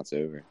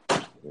over.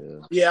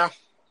 Yeah.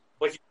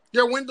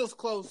 Your window's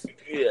closed.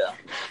 Yeah.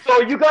 So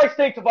you guys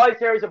think Tobias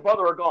Harris and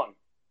Butler are gone?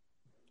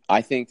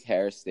 I think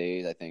Harris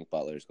stays. I think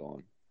Butler's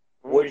gone.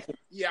 Where do you think?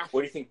 Yeah.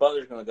 Where do you think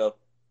Butler's going to go?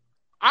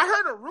 I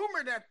heard a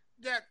rumor that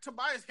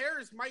Tobias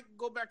Harris might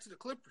go back to the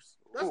Clippers.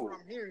 That's what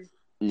I'm hearing.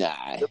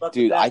 Nah,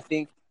 dude. I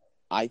think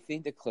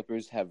the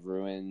Clippers have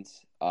ruined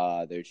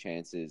their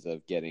chances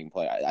of getting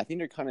play. I think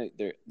they're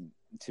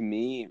to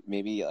me,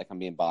 maybe like I'm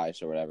being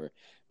biased or whatever,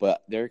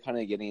 but they're kind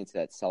of getting into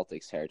that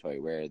Celtics territory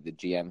where the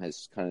GM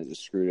has kind of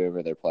just screwed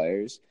over their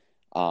players.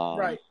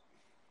 Right.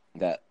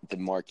 That the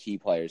marquee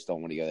players don't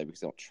want to go there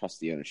because they don't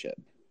trust the ownership.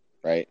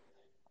 Right.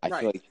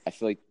 I feel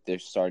like they're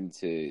starting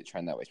to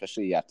trend that way,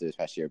 especially after this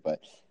past year.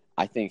 But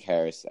I think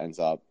Harris ends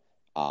up.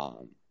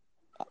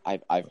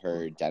 I've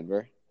heard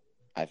Denver.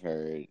 I've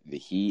heard the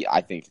Heat.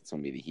 I think it's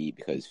going to be the Heat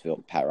because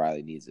Pat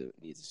Riley needs a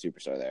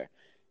superstar there.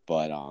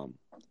 But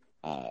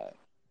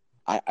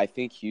I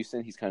think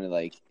Houston, he's kind of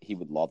like, he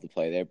would love to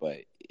play there, but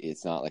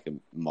it's not like a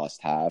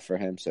must-have for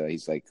him. So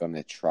he's like going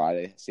to try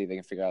to see if they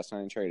can figure out a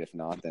sign and trade. If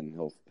not, then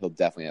he'll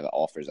definitely have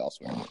offers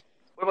elsewhere.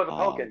 What about the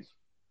Pelicans?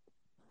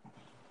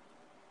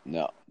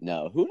 No.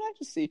 Who did I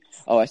just see?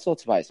 Oh, I saw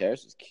Tobias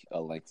Harris was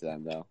a link to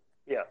them though.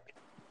 Yeah.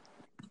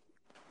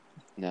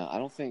 No, I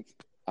don't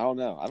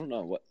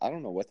know what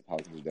the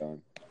Pelicans are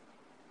doing.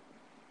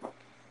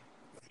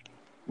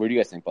 Where do you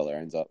guys think Butler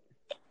ends up?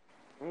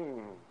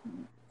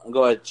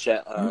 Go ahead,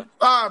 chat.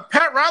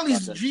 Pat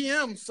Riley's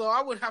GM, so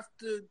I would have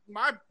to.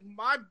 My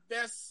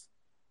best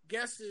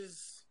guess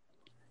is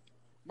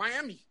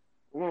Miami.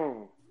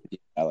 Yeah,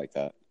 I like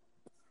that.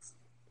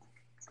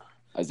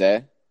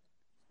 Isaiah?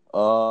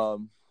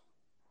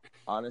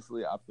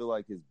 Honestly, I feel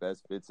like his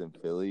best fit's in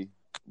Philly,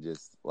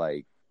 just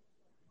like,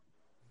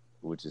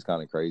 which is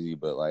kind of crazy,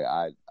 but like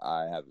I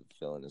have a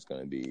feeling it's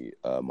going to be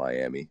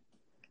Miami.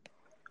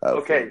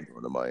 Okay.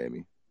 Going to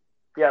Miami.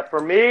 Yeah, for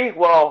me,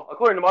 well,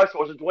 according to my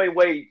sources, Dwayne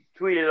Wade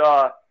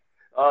tweeted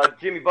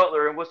Jimmy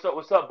Butler and what's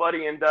up,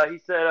 buddy, and he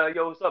said,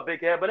 yo, what's up,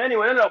 big head? But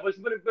anyway, but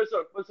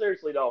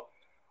seriously though,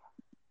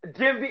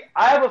 Jimmy,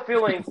 I have a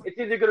feeling it's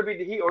either going to be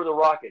the Heat or the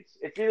Rockets.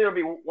 It's either going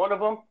to be one of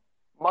them.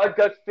 My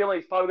gut feeling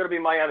is probably going to be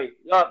Miami.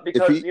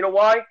 Because you know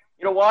why?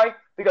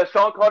 Because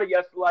Sean called it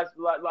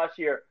last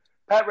year.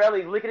 Pat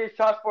Riley's licking his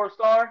chops for a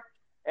star,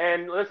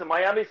 and listen,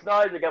 Miami's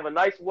nice. They have a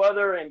nice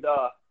weather, and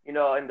Pat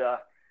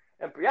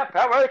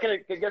Riley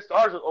can get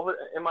stars over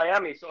in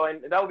Miami. So,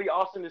 and that would be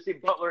awesome to see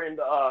Butler and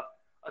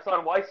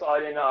Hassan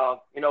Whiteside and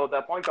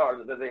that point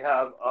guard that they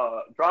have,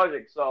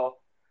 Dragic. So,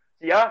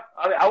 yeah,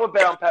 I would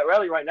bet on Pat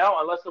Riley right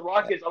now, unless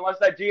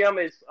that GM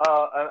is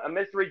a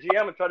mystery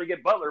GM and try to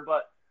get Butler.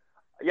 But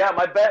yeah,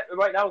 my bet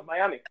right now is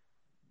Miami.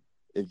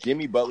 If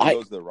Jimmy Butler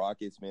goes to the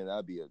Rockets, man,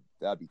 that'd be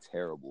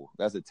terrible.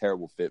 That's a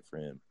terrible fit for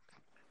him.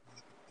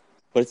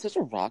 But it's such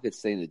a Rockets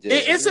thing to do.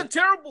 It's a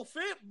terrible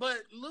fit, but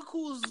look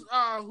who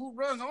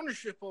runs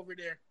ownership over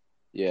there.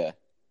 Yeah,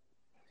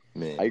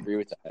 man, I agree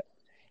with that.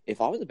 if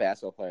I was a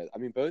basketball player, I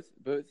mean, both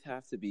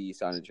have to be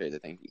signing trades. I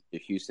think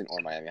Houston or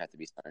Miami have to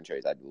be signing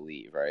trades, I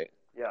believe, right?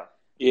 Yeah.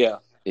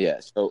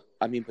 So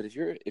I mean, but if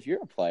you're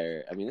a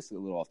player, I mean, this is a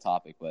little off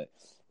topic, but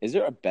is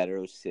there a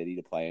better city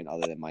to play in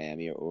other than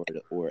Miami or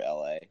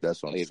LA?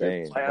 That's what I'm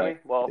saying. Miami.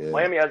 Well,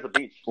 Miami has the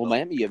beach. Well,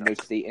 Miami, you have no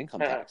state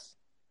income tax.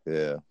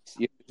 Yeah.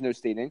 You have no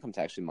state income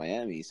tax in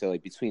Miami, so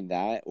like between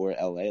that or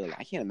LA, like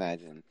I can't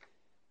imagine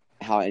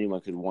how anyone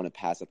could want to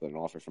pass up an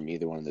offer from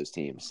either one of those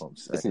teams.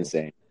 It's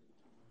insane.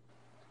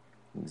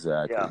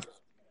 Exactly.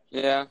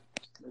 Yeah,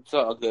 it's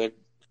all good.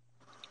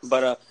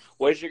 But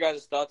what is your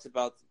guys' thoughts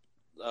about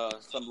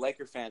some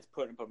Laker fans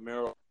putting up a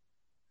mural?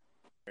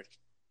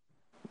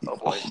 Oh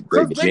boy,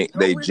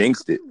 they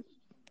jinxed it.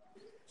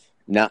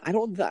 No, I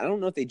don't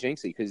know if they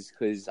jinxed it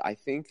because I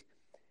think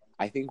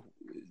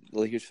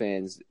Lakers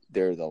fans,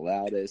 they're the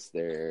loudest.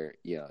 They're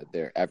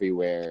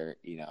everywhere.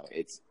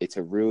 It's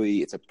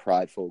a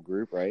prideful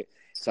group, right?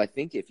 So I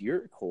think if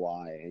you're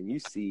Kawhi and you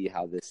see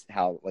how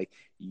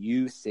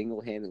you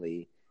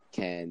single-handedly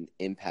can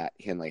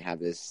have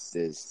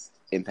this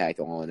impact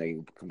on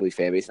a complete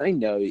fan base. And I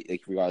know,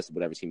 like, regardless of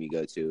whatever team you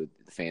go to,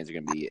 the fans are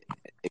going to be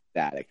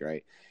ecstatic,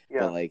 right? Yeah.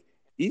 But like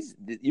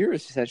you're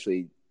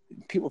essentially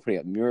people putting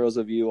up murals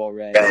of you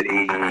already.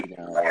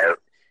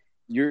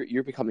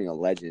 You're becoming a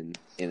legend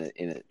in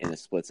a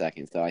split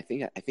second. So I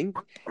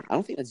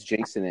don't think that's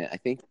jinxing it. I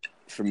think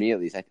for me at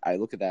least, I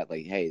look at that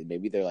like, hey,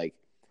 maybe they're like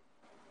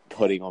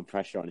putting on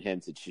pressure on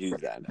him to choose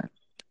that.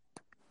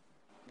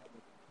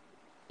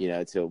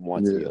 To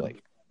want to be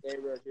like.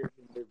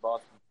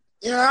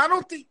 Yeah, I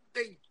don't think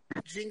they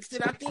jinxed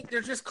it. I think they're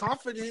just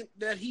confident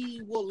that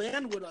he will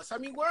land with us. I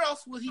mean, where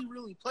else would he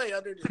really play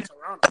other than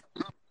Toronto?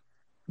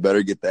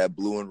 Better get that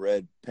blue and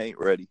red paint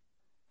ready.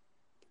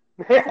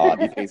 Do you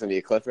think he's gonna be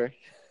a Clipper?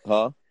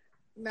 Huh?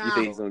 Nah. You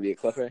think he's gonna be a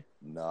Clipper?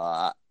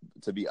 Nah.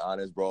 To be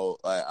honest, bro,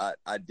 I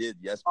did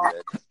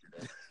yesterday.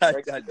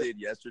 I did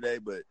yesterday,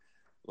 but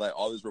like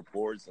all these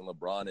reports and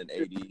LeBron and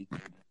AD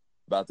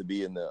about to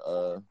be in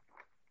the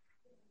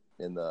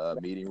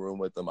meeting room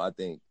with them, I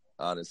think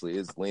honestly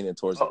it's leaning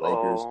towards the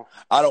Lakers.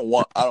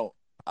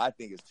 I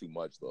think it's too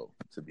much though,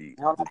 to be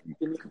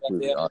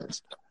completely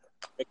honest.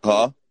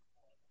 Huh?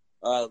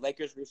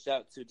 Lakers reached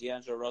out to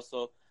D'Angelo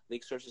Russell.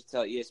 League sources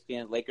tell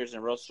ESPN Lakers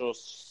and Russell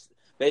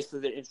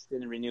basically they're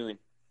interested in renewing.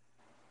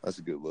 That's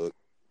a good look.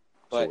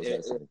 But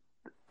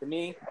to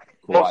me,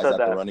 Kawhi's at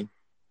the running.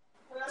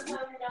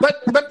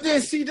 But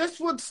then see, this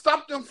would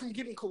stop them from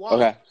getting Kawhi.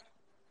 Okay.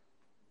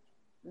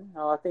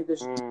 No, I think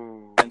there's.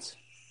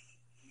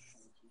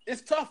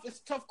 It's tough. It's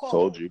a tough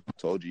call.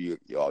 Told you,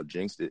 y'all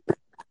jinxed it.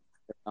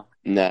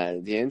 Nah,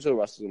 D'Angelo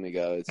Russell's gonna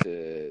go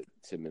to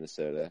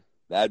Minnesota.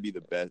 That'd be the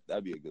best.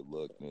 That'd be a good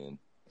look, man.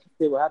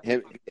 See what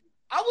happens.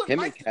 I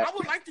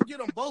would like to get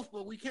them both,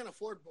 but we can't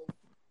afford both.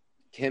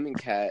 Him and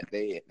Cat,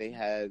 they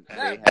had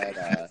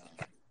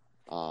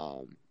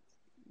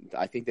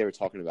I think they were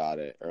talking about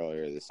it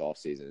earlier this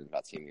offseason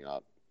about teaming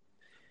up.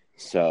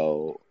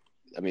 So,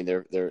 I mean,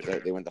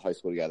 they went to high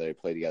school together, they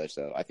played together.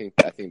 So, I think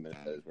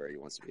Minnesota is where he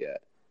wants to be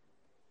at.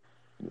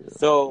 Yeah.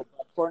 So,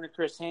 according to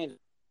Chris Haynes,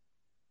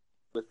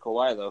 with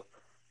Kawhi though.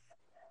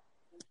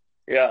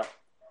 Yeah.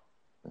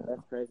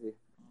 That's crazy.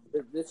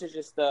 This is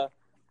just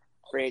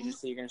free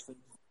agency. You're gonna see.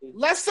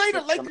 Let's say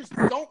the Lakers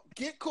don't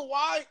get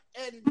Kawhi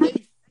and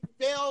they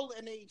fail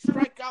and they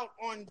strike out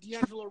on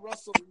D'Angelo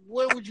Russell.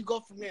 Where would you go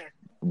from there?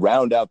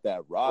 Round out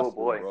that roster,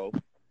 bro.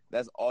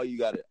 That's all you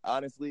got to.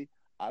 Honestly,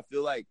 I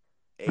feel like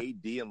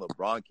AD and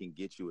LeBron can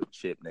get you a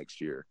chip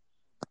next year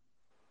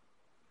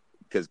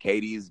because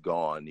KD's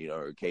gone,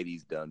 or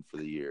KD's done for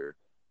the year.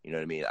 You know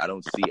what I mean? I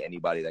don't see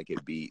anybody that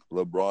could beat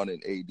LeBron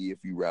and AD if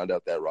you round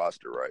out that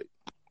roster right.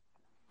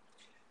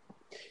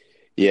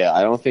 Yeah,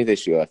 I don't think they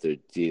should go after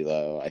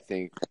D'Lo. I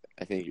think,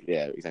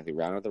 yeah, exactly.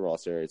 Round out the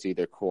roster. It's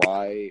either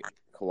Kawhi,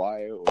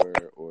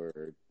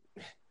 or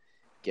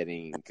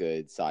getting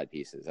good side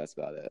pieces. That's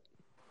about it.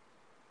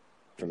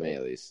 For me,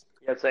 at least.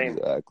 Yeah, same.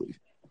 Exactly.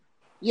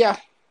 Yeah,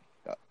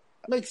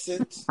 makes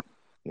sense.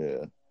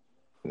 Yeah,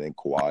 and then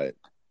Kawhi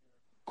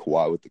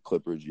with the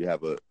Clippers. You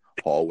have a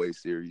hallway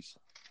series.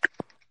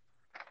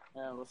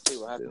 Yeah, we'll see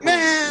what happens.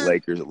 Man,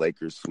 Lakers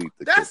sweep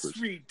the Clippers. That's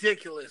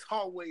ridiculous.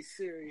 Hallway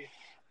series.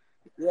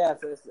 Yeah,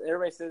 so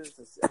everybody says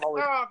it's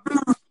always. Oh,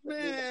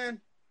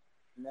 man.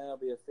 And then it'll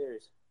be a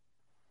series.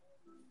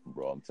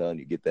 Bro, I'm telling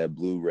you, get that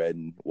blue, red,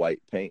 and white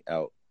paint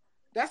out.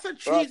 That's a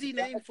cheesy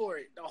name for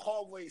it. The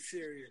hallway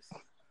series.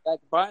 Like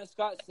Brian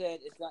Scott said,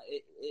 it's not.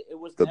 It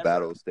was the never,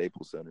 Battle of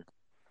Staples Center.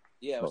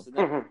 Yeah, it was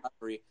never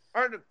rivalry.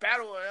 Or the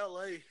Battle of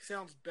LA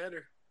sounds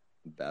better.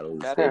 Battle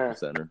of Staples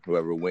Center.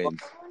 Whoever wins.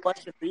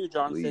 Question for you,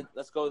 Jonathan.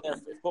 Let's go there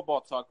for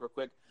football talk real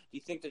quick. Do you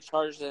think the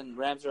Chargers and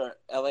Rams are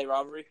LA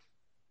rivalry?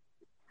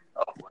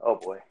 Oh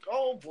boy.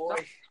 Oh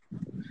boy.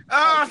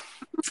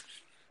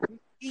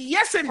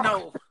 Yes and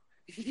no.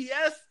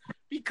 Yes,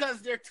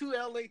 because they're two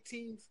LA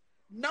teams.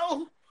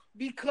 No,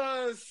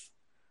 because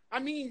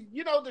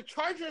the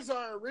Chargers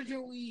are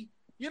originally,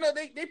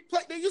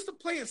 they used to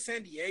play in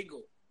San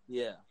Diego.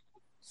 Yeah.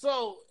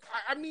 So,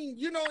 I mean,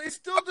 it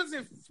still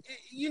doesn't,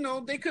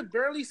 they could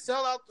barely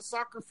sell out the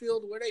soccer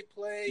field where they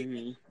play.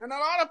 Mm-hmm. And a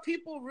lot of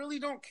people really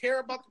don't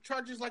care about the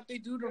Chargers like they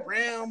do the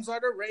Rams or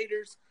the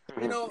Raiders,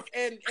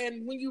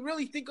 and when you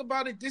really think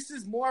about it, this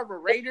is more of a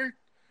Raider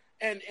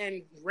and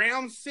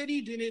Rams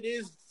city than it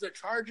is the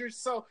Chargers.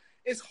 So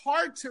it's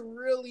hard to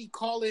really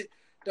call it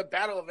the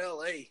Battle of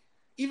LA,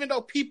 even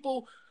though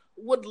people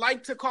would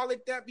like to call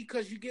it that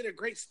because you get a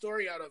great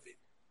story out of it.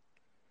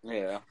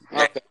 Yeah.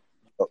 Okay.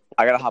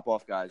 I gotta hop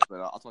off, guys, but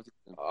I'll talk to you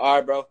soon. All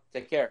right, bro.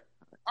 Take care.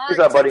 All right,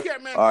 up, buddy? Care,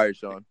 man. All right,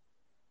 Sean.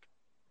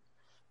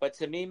 But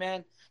to me,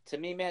 man,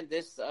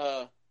 this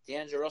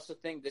D'Angelo Russell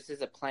thing, this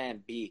is a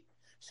plan B.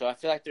 So I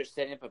feel like they're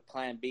setting up a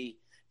plan B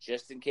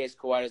just in case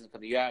Kawhi doesn't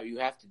come. You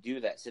have to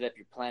do that. Set up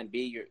your plan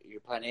B, your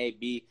plan A,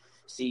 B,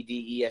 C,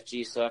 D, E, F,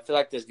 G. So I feel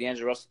like this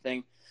D'Angelo Russell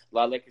thing, a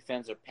lot of Laker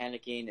fans are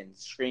panicking and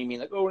screaming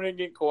like, "Oh, we're not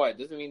getting Kawhi." It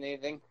doesn't mean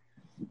anything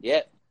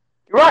yet.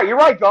 You're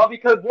right, John,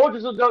 because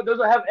Woj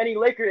doesn't have any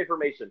Laker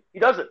information. He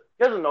doesn't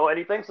know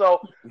anything, so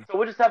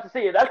we'll just have to see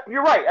it.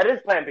 You're right. That is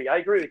plan B. I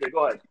agree with you.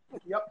 Go ahead.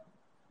 Yep,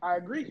 I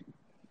agree.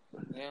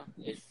 Yeah,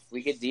 if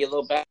we get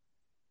D'Lo back,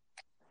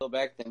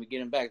 then we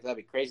get him back. That'd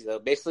be crazy, though.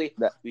 Basically,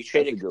 we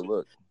traded. That's a good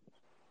look.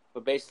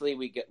 But basically,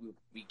 we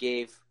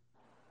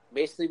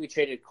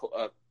traded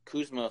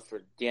Kuzma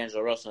for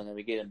D'Angelo Russell, and then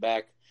we get him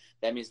back.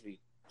 That means we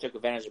took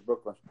advantage of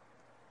Brooklyn.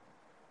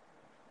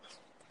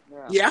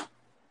 Yeah.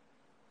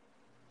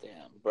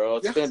 Damn, bro,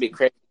 it's gonna be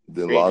crazy.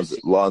 Then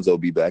Lonzo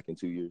be back in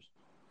 2 years.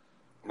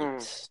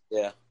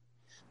 Yeah.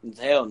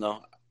 Hell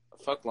no.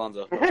 Fuck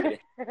Lonzo.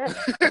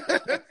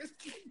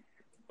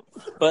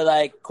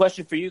 But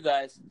question for you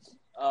guys: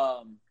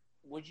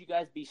 would you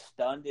guys be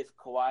stunned if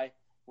Kawhi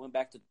went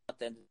back to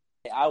the end?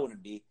 I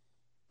wouldn't be.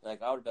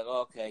 I would be like,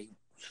 oh, okay,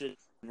 should have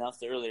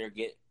announced it earlier,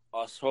 get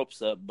us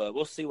hopes up. But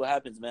we'll see what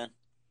happens, man.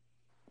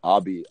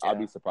 I'll be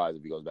surprised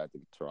if he goes back to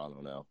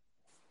Toronto now.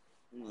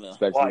 No.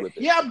 Especially with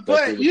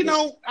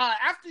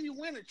after you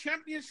win a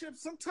championship,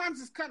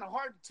 sometimes it's kind of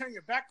hard to turn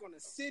your back on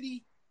a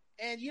city.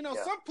 And,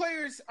 some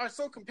players are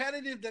so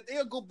competitive that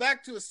they'll go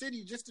back to a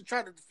city just to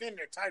try to defend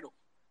their title.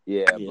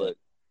 Yeah.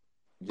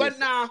 But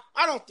nah,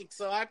 I don't think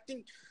so. I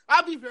think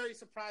I'll be very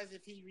surprised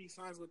if he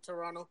re-signs with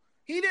Toronto.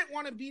 He didn't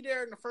want to be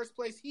there in the first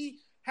place. He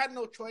had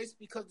no choice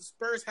because the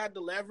Spurs had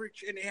the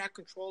leverage and they had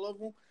control of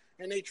him,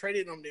 and they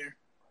traded him there.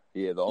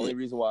 Yeah, the only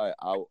reason why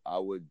I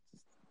would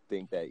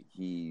think that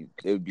it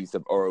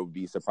would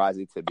be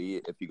surprising to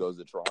me if he goes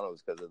to Toronto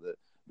is because of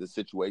the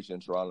situation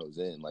Toronto's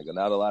in.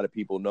 Not a lot of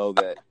people know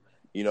that,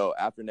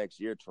 after next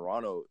year,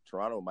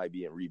 Toronto might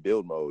be in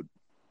rebuild mode.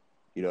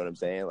 You know what I'm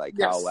saying?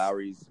 Yes. Kyle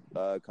Lowry's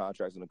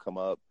contract's going to come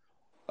up.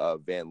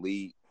 Van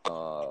Lee,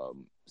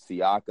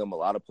 Siakam, a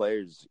lot of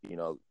players,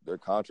 their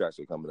contracts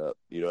are coming up.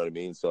 You know what I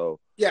mean? So,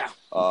 yeah.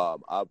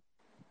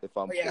 If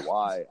I'm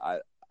Kawhi,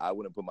 I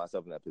wouldn't put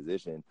myself in that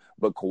position.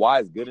 But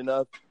Kawhi is good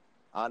enough,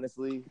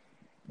 honestly.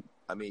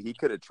 I mean, he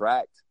could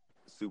attract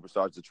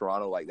superstars to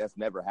Toronto. That's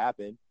never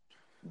happened.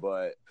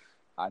 But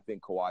I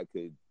think Kawhi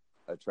could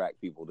attract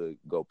people to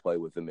go play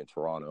with him in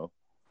Toronto.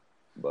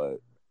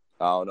 But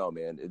I don't know,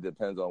 man. It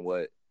depends on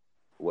what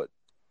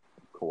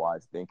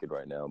Kawhi's thinking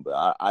right now.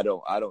 But I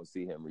don't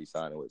see him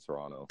re-signing with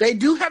Toronto. They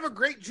do have a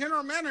great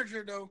general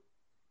manager, though.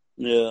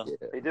 Yeah.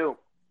 They do.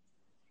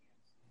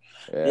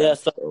 Yeah,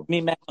 so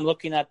me, man, I'm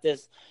looking at the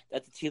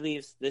tea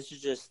leaves. This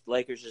is just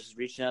Lakers just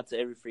reaching out to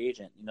every free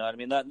agent. You know what I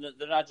mean?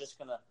 They're not just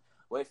gonna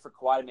wait for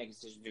Kawhi to make a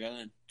decision. They're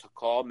gonna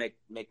call,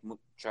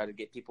 try to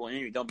get people in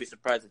interview. Don't be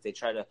surprised if they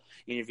try to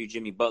interview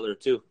Jimmy Butler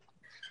too.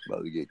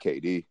 About to get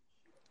KD.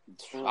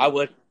 I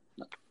would.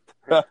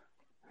 I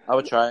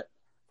would try it.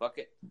 Fuck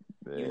it.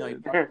 Man. Even though he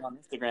posted on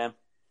Instagram.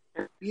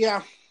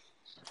 Yeah.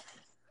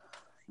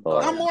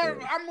 I'm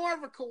more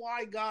of a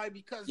Kawhi guy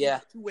because he's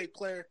a two-way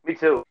player. Me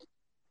too.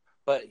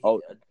 But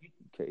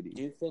KD.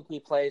 Do you think he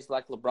plays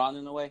like LeBron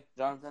in a way,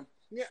 Jonathan?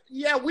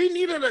 Yeah. We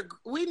need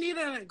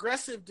an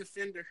aggressive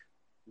defender.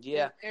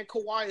 Yeah, and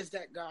Kawhi is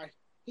that guy.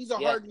 He's a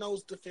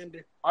hard-nosed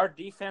defender. Our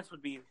defense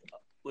would be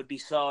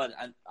solid.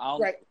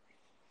 Right.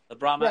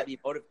 LeBron might be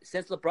motivated.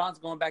 Since LeBron's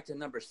going back to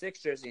number 6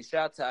 jersey, and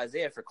shout out to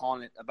Isaiah for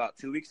calling it about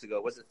 2 weeks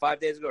ago. Was it 5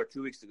 days ago or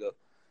 2 weeks ago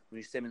when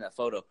you sent me that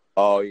photo?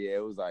 Oh yeah,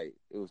 it was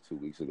 2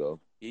 weeks ago.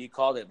 You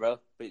called it,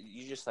 bro. But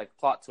you just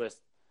plot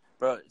twist.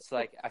 Bro, it's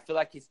I feel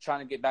like he's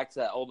trying to get back to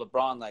that old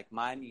LeBron,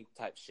 Miami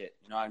type shit.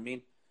 You know what I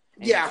mean?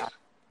 And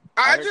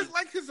I just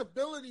like his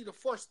ability to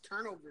force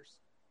turnovers.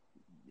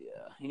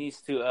 Yeah, he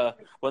needs to.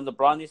 What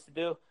LeBron needs to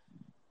do.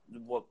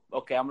 Well,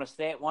 okay, I'm gonna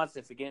say it once.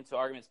 If we get into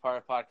arguments, part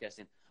of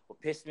podcasting.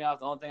 What pissed me off?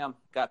 The only thing I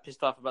got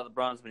pissed off about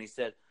LeBron is when he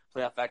said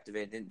playoff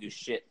activated, didn't do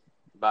shit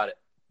about it.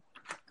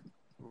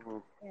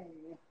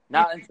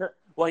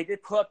 Mm-hmm. He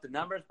did put up the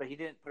numbers, but he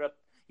didn't put up.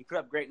 He put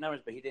up great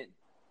numbers, but he didn't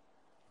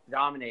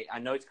dominate. I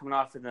know he's coming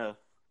off in the,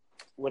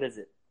 what is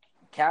it?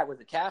 Was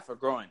it calf or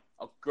groin?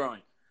 Oh,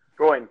 groin.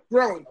 Groin.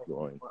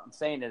 What I'm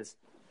saying is,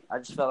 I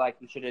just felt like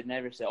you should have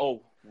never said,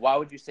 oh, why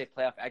would you say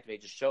playoff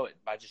activate? Just show it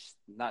by just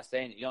not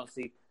saying it. You don't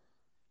see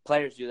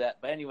players do that.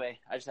 But anyway,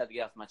 I just had to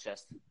get off my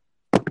chest.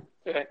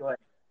 Okay. Go ahead.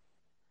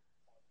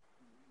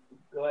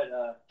 Go ahead,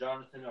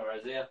 Jonathan or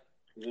Isaiah.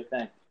 Do your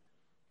thing.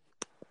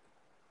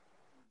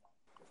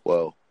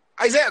 Well,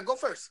 Isaiah, go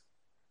first.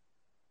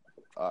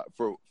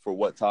 For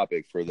what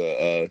topic? For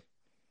the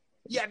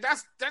Yeah,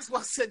 that's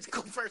what I said.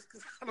 Go first.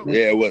 I don't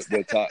yeah, what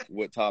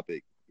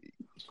topic?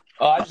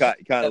 Oh, you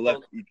kind of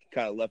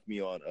left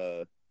me on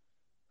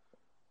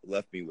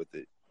left me with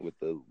the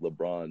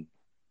LeBron.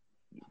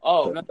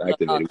 Oh, no,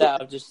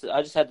 that.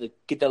 I just had to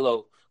get that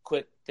little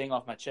quick thing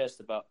off my chest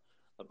about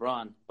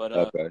LeBron. But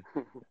okay.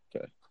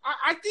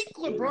 I think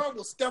LeBron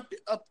will step it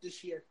up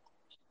this year,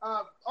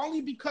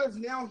 only because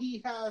now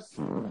he has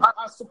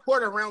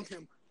support around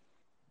him.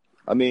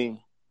 I mean,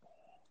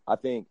 I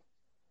think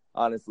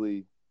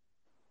honestly,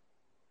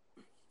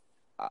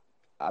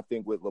 I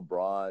think with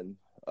LeBron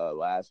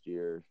last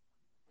year,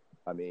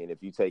 I mean,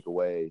 if you take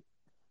away,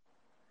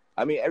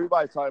 I mean,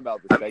 everybody's talking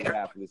about the second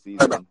half of the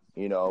season.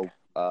 You know,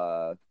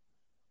 the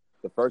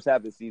first half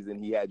of the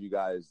season, he had you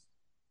guys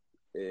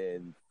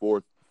in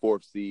fourth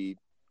seed,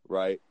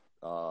 right?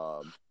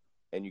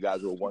 And you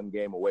guys were one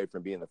game away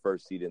from being the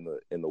first seed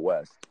in the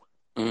West.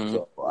 Mm-hmm.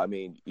 So, I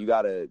mean, you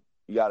gotta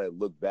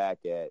look back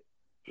at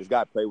this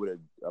guy played with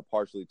a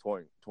partially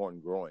torn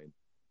groin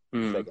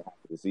in the second half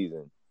of the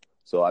season.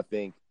 So I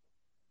think,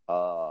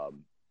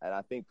 and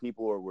I think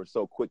people were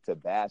so quick to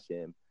bash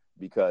him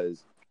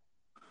because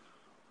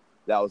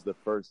that was the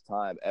first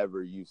time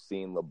ever you've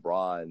seen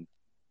LeBron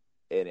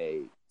in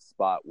a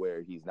spot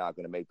where he's not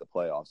going to make the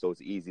playoffs. So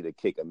it's easy to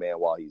kick a man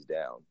while he's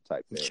down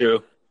type thing.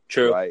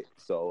 True. Right?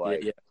 So,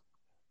 like, yeah.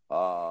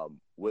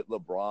 With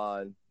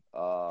LeBron,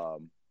 I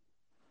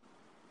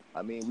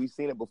mean, we've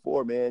seen it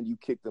before, man. You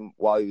kicked him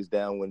while he was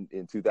down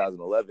in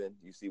 2011.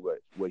 You see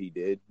what he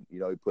did. You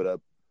know, he put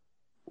up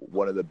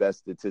one of the best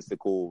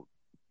statistical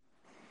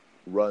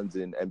runs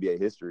in NBA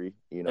history,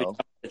 you know.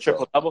 The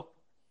triple-double?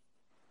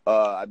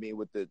 I mean,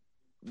 with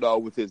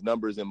his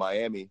numbers in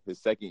Miami, his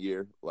second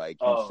year, like,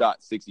 he shot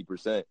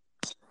 60%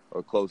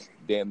 or close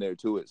damn near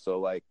to it.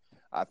 So, like,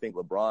 I think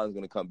LeBron's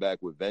going to come back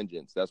with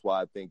vengeance. That's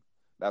why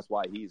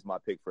he's my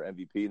pick for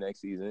MVP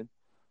next season.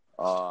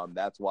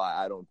 That's why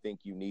I don't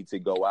think you need to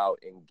go out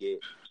and get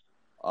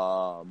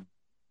a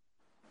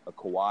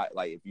Kawhi.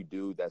 Like, if you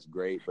do, that's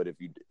great. But if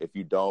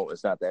you don't,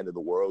 it's not the end of the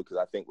world, because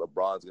I think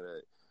LeBron's going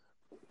to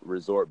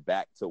resort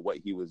back to what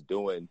he was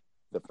doing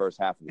the first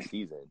half of the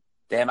season.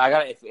 Damn, I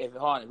got if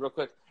hold on real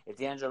quick. If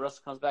D'Angelo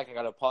Russell comes back, I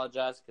got to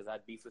apologize because I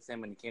had beef with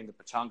him when he came to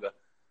Pachanga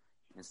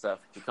and stuff.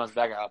 If he comes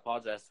back, I got to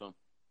apologize to him.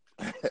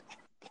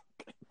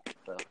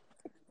 So,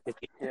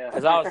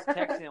 because I was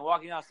texting and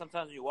walking out.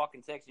 Sometimes when you walk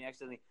and text, you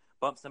accidentally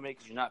bump somebody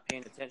because you're not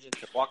paying attention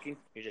to walking.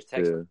 You're just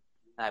texting. Yeah.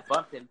 And I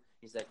bumped him.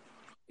 He's like,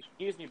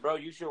 "Excuse me, bro.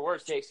 Use your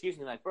words. Say excuse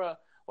me." I'm like, bro,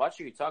 watch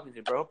who you're talking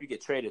to, bro. Hope you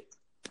get traded.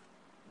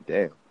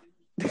 Damn.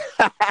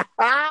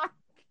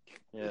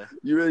 Yeah.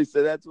 You really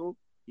said that to him?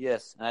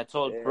 Yes. And I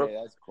told Brooke.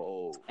 That's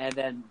cold. And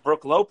then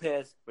Brooke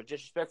Lopez, but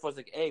disrespectful, was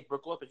like, "Hey,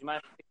 Brooke Lopez, you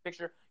mind if I take a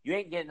picture? You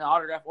ain't getting an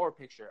autograph or a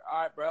picture.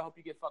 All right, bro. I hope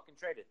you get fucking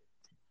traded."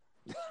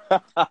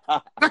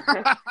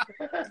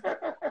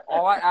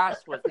 All I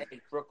asked was, "Hey,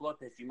 Brooke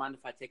Lopez, do you mind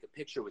if I take a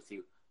picture with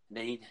you?" And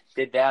then he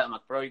did that. I'm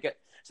like, "Bro, you get."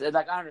 So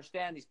like, I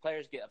understand these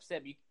players get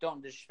upset, but you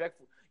don't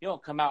disrespectful. You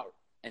don't come out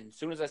and as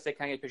soon as I say,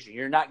 "Can I get a picture?"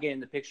 You're not getting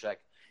the picture.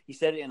 Like, he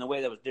said it in a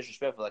way that was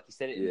disrespectful. Like, he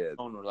said it in the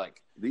tone where,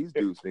 like, these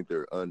dudes think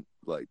they're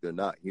they're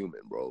not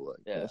human, bro. Like,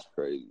 that's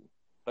crazy.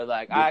 But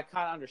like, I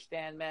kind of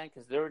understand, man,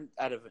 because they're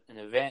out of an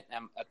event.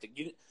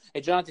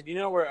 Hey, Jonathan, do you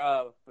know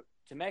where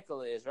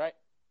Temecula is, right?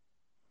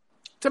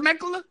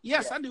 Temecula?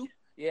 Yes, I do.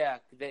 Yeah,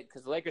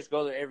 because the Lakers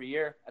go there every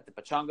year at the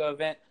Pachanga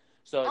event.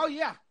 So,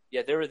 yeah,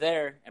 they were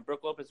there, and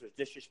Brooke Lopez was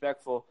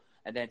disrespectful.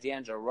 And then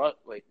D'Angelo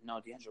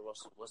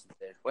Russell wasn't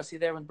there. Was he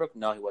there when Brooke?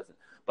 No, he wasn't.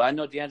 But I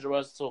know D'Angelo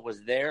Russell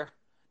was there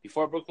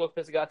before Brooke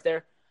Lopez got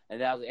there.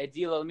 And then I was like, "Hey,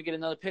 D'Lo, let me get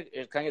another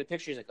picture. Can I get a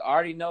picture?" He's like, "I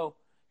already know.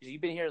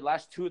 You've been here the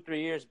last 2 or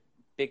 3 years,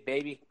 big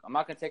baby. I'm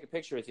not going to take a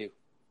picture with you."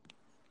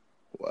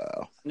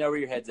 Wow. I know where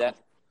your head's at.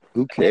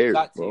 Who cares,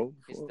 bro?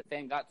 The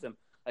fame got to him.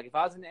 Like, if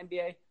I was in the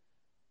NBA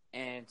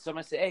and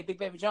someone said, "Hey, Big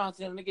Baby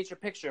Johnson, let me get your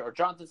picture," or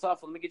 "Jonathan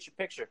Soft, let me get your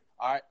picture."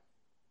 All right.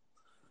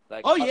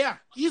 Like,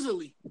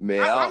 easily.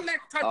 Man, I'm that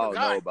type of guy.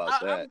 I don't know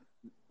about that.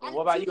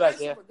 What about you,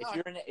 Isaiah?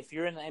 If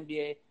you're in the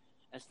NBA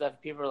and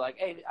stuff, people are like,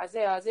 "Hey,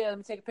 Isaiah, let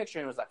me take a picture."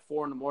 And it was like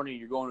 4 a.m.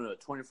 You're going to a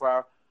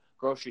 24-hour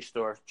grocery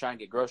store trying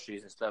to get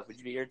groceries and stuff. Would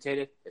you be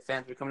irritated if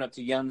fans were coming up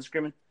to you yelling and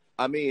screaming?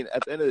 I mean,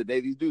 at the end of the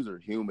day, these dudes are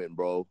human,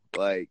 bro.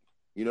 Like,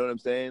 you know what I'm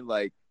saying?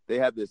 Like, they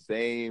have the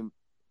same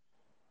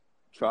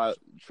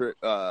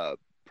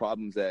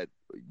problems that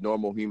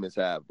normal humans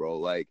have, bro.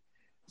 Like,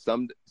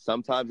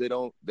 sometimes they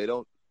don't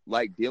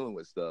like dealing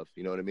with stuff.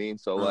 You know what I mean?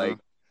 So, like,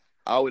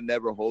 I would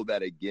never hold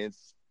that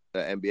against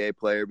an NBA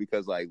player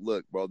because, like,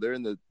 look, bro, they're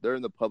in the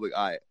public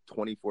eye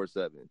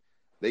 24/7.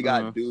 They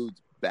got dudes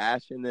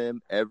bashing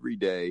them every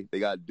day. They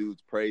got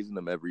dudes praising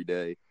them every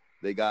day.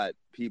 They got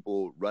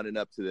people running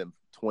up to them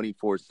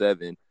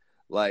 24/7.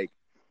 Like,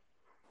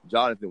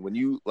 Jonathan,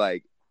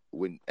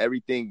 when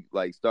everything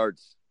like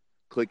starts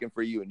clicking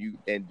for you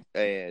and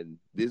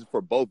this is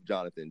for both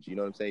Jonathans, you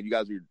know what I'm saying? You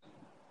guys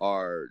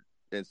are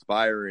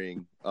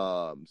inspiring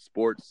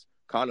sports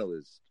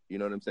catalysts. You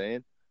know what I'm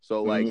saying?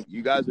 So like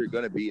you guys are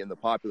gonna be in the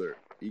popular.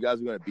 You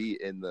guys are gonna be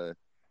in the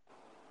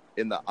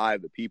eye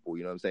of the people.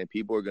 You know what I'm saying?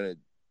 People are gonna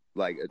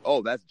like,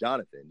 oh, that's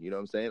Jonathan. You know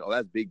what I'm saying? Oh,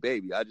 that's Big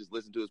Baby. I just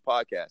listened to his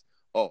podcast.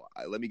 Oh,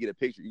 let me get a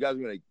picture. You guys are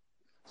gonna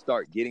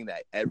start getting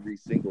that every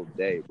single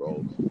day,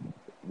 bro.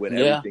 When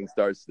everything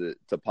starts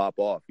to pop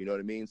off, you know what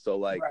I mean? So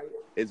like,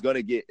 it's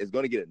gonna get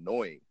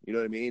annoying. You know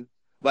what I mean?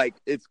 Like,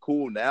 it's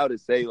cool now to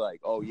say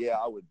like, oh yeah,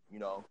 I would,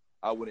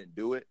 I wouldn't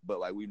do it, but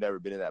like we've never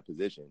been in that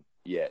position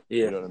yet.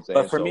 Yeah. You know what I'm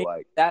saying? But for me,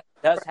 like, that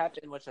does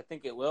happen, which I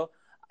think it will.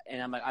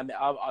 And I'm like,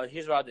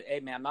 here's what I'll do. Hey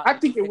man, I'm not. I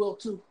think it will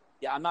too.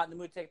 Yeah, I'm not in the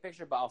mood to take a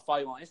picture, but I'll follow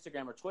you on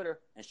Instagram or Twitter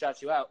and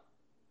shout you out.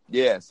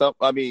 Yeah.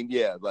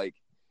 Like,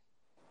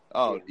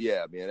 oh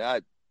yeah,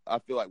 man. I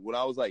feel like when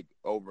I was like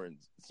over in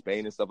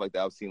Spain and stuff like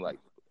that, I've seen like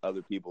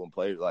other people and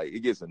players, like it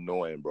gets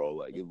annoying, bro.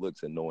 Like it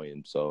looks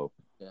annoying. So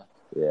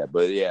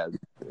but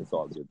it's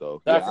all good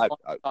though. That's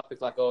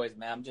topic like always,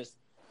 man.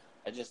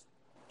 I just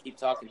keep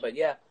talking, but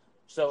yeah.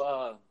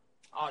 So,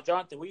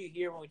 Jonathan, were you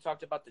here when we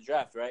talked about the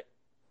draft, right?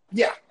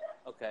 Yeah.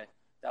 Okay,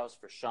 that was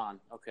for Sean.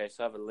 Okay,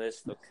 so I have a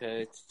list.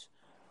 Okay,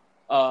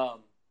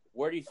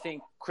 where do you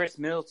think Chris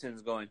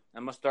Middleton's going?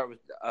 I'm gonna start with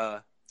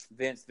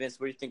Vince. Vince,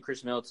 where do you think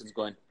Chris Middleton's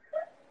going?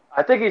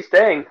 I think he's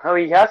staying. I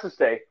mean, he has to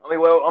stay.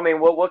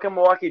 What can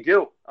Milwaukee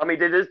do? I mean,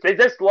 they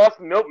just lost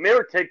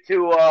Mirotic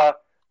to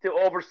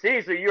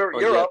overseas or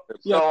Europe.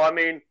 Yeah. So I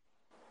mean,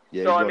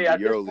 he's going to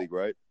EuroLeague,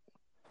 right?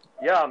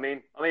 Yeah, I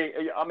mean,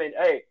 hey, I'm going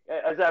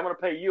to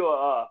pay you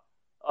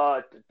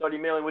 $30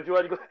 million. Would you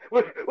like to go?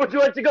 Would you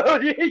like to go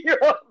to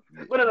Europe?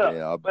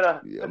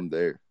 I'm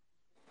there.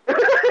 But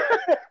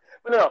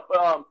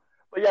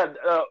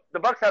the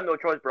Bucks have no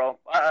choice, bro.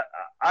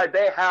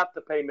 They have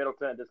to pay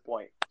Middleton at this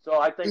point. So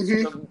I think,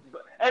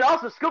 and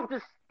also Scoop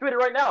just tweeted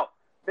right now,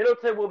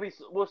 Middleton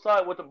will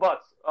sign with the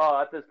Bucks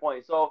at this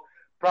point. So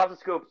props to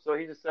Scoop. So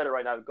he just said it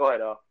right now. Go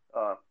ahead,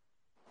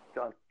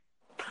 John.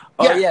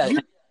 Oh yeah.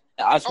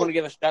 I just want to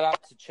give a shout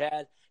out to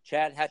Chad.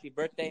 Chad, happy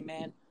birthday,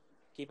 man.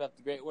 Keep up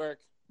the great work.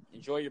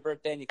 Enjoy your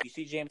birthday. And if you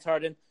see James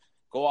Harden,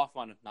 go off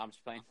on him. No, I'm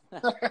just playing.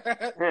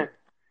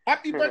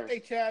 Happy birthday,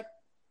 Chad.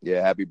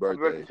 Yeah, happy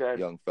birthday,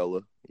 young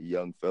fella.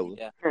 Yeah,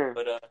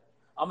 but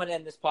I'm going to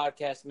end this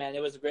podcast, man.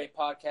 It was a great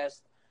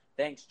podcast.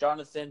 Thanks,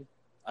 Jonathan,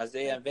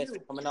 Isaiah, and Vince for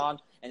coming on.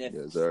 And if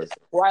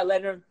Kawhi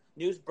Leonard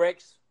news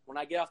breaks, when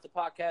I get off the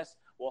podcast,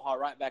 we'll haul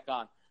right back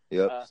on.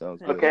 Yep,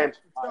 sounds good. Okay.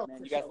 All right,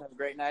 man. You guys have a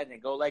great night, and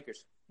go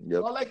Lakers.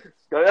 Yep. Go Lakers.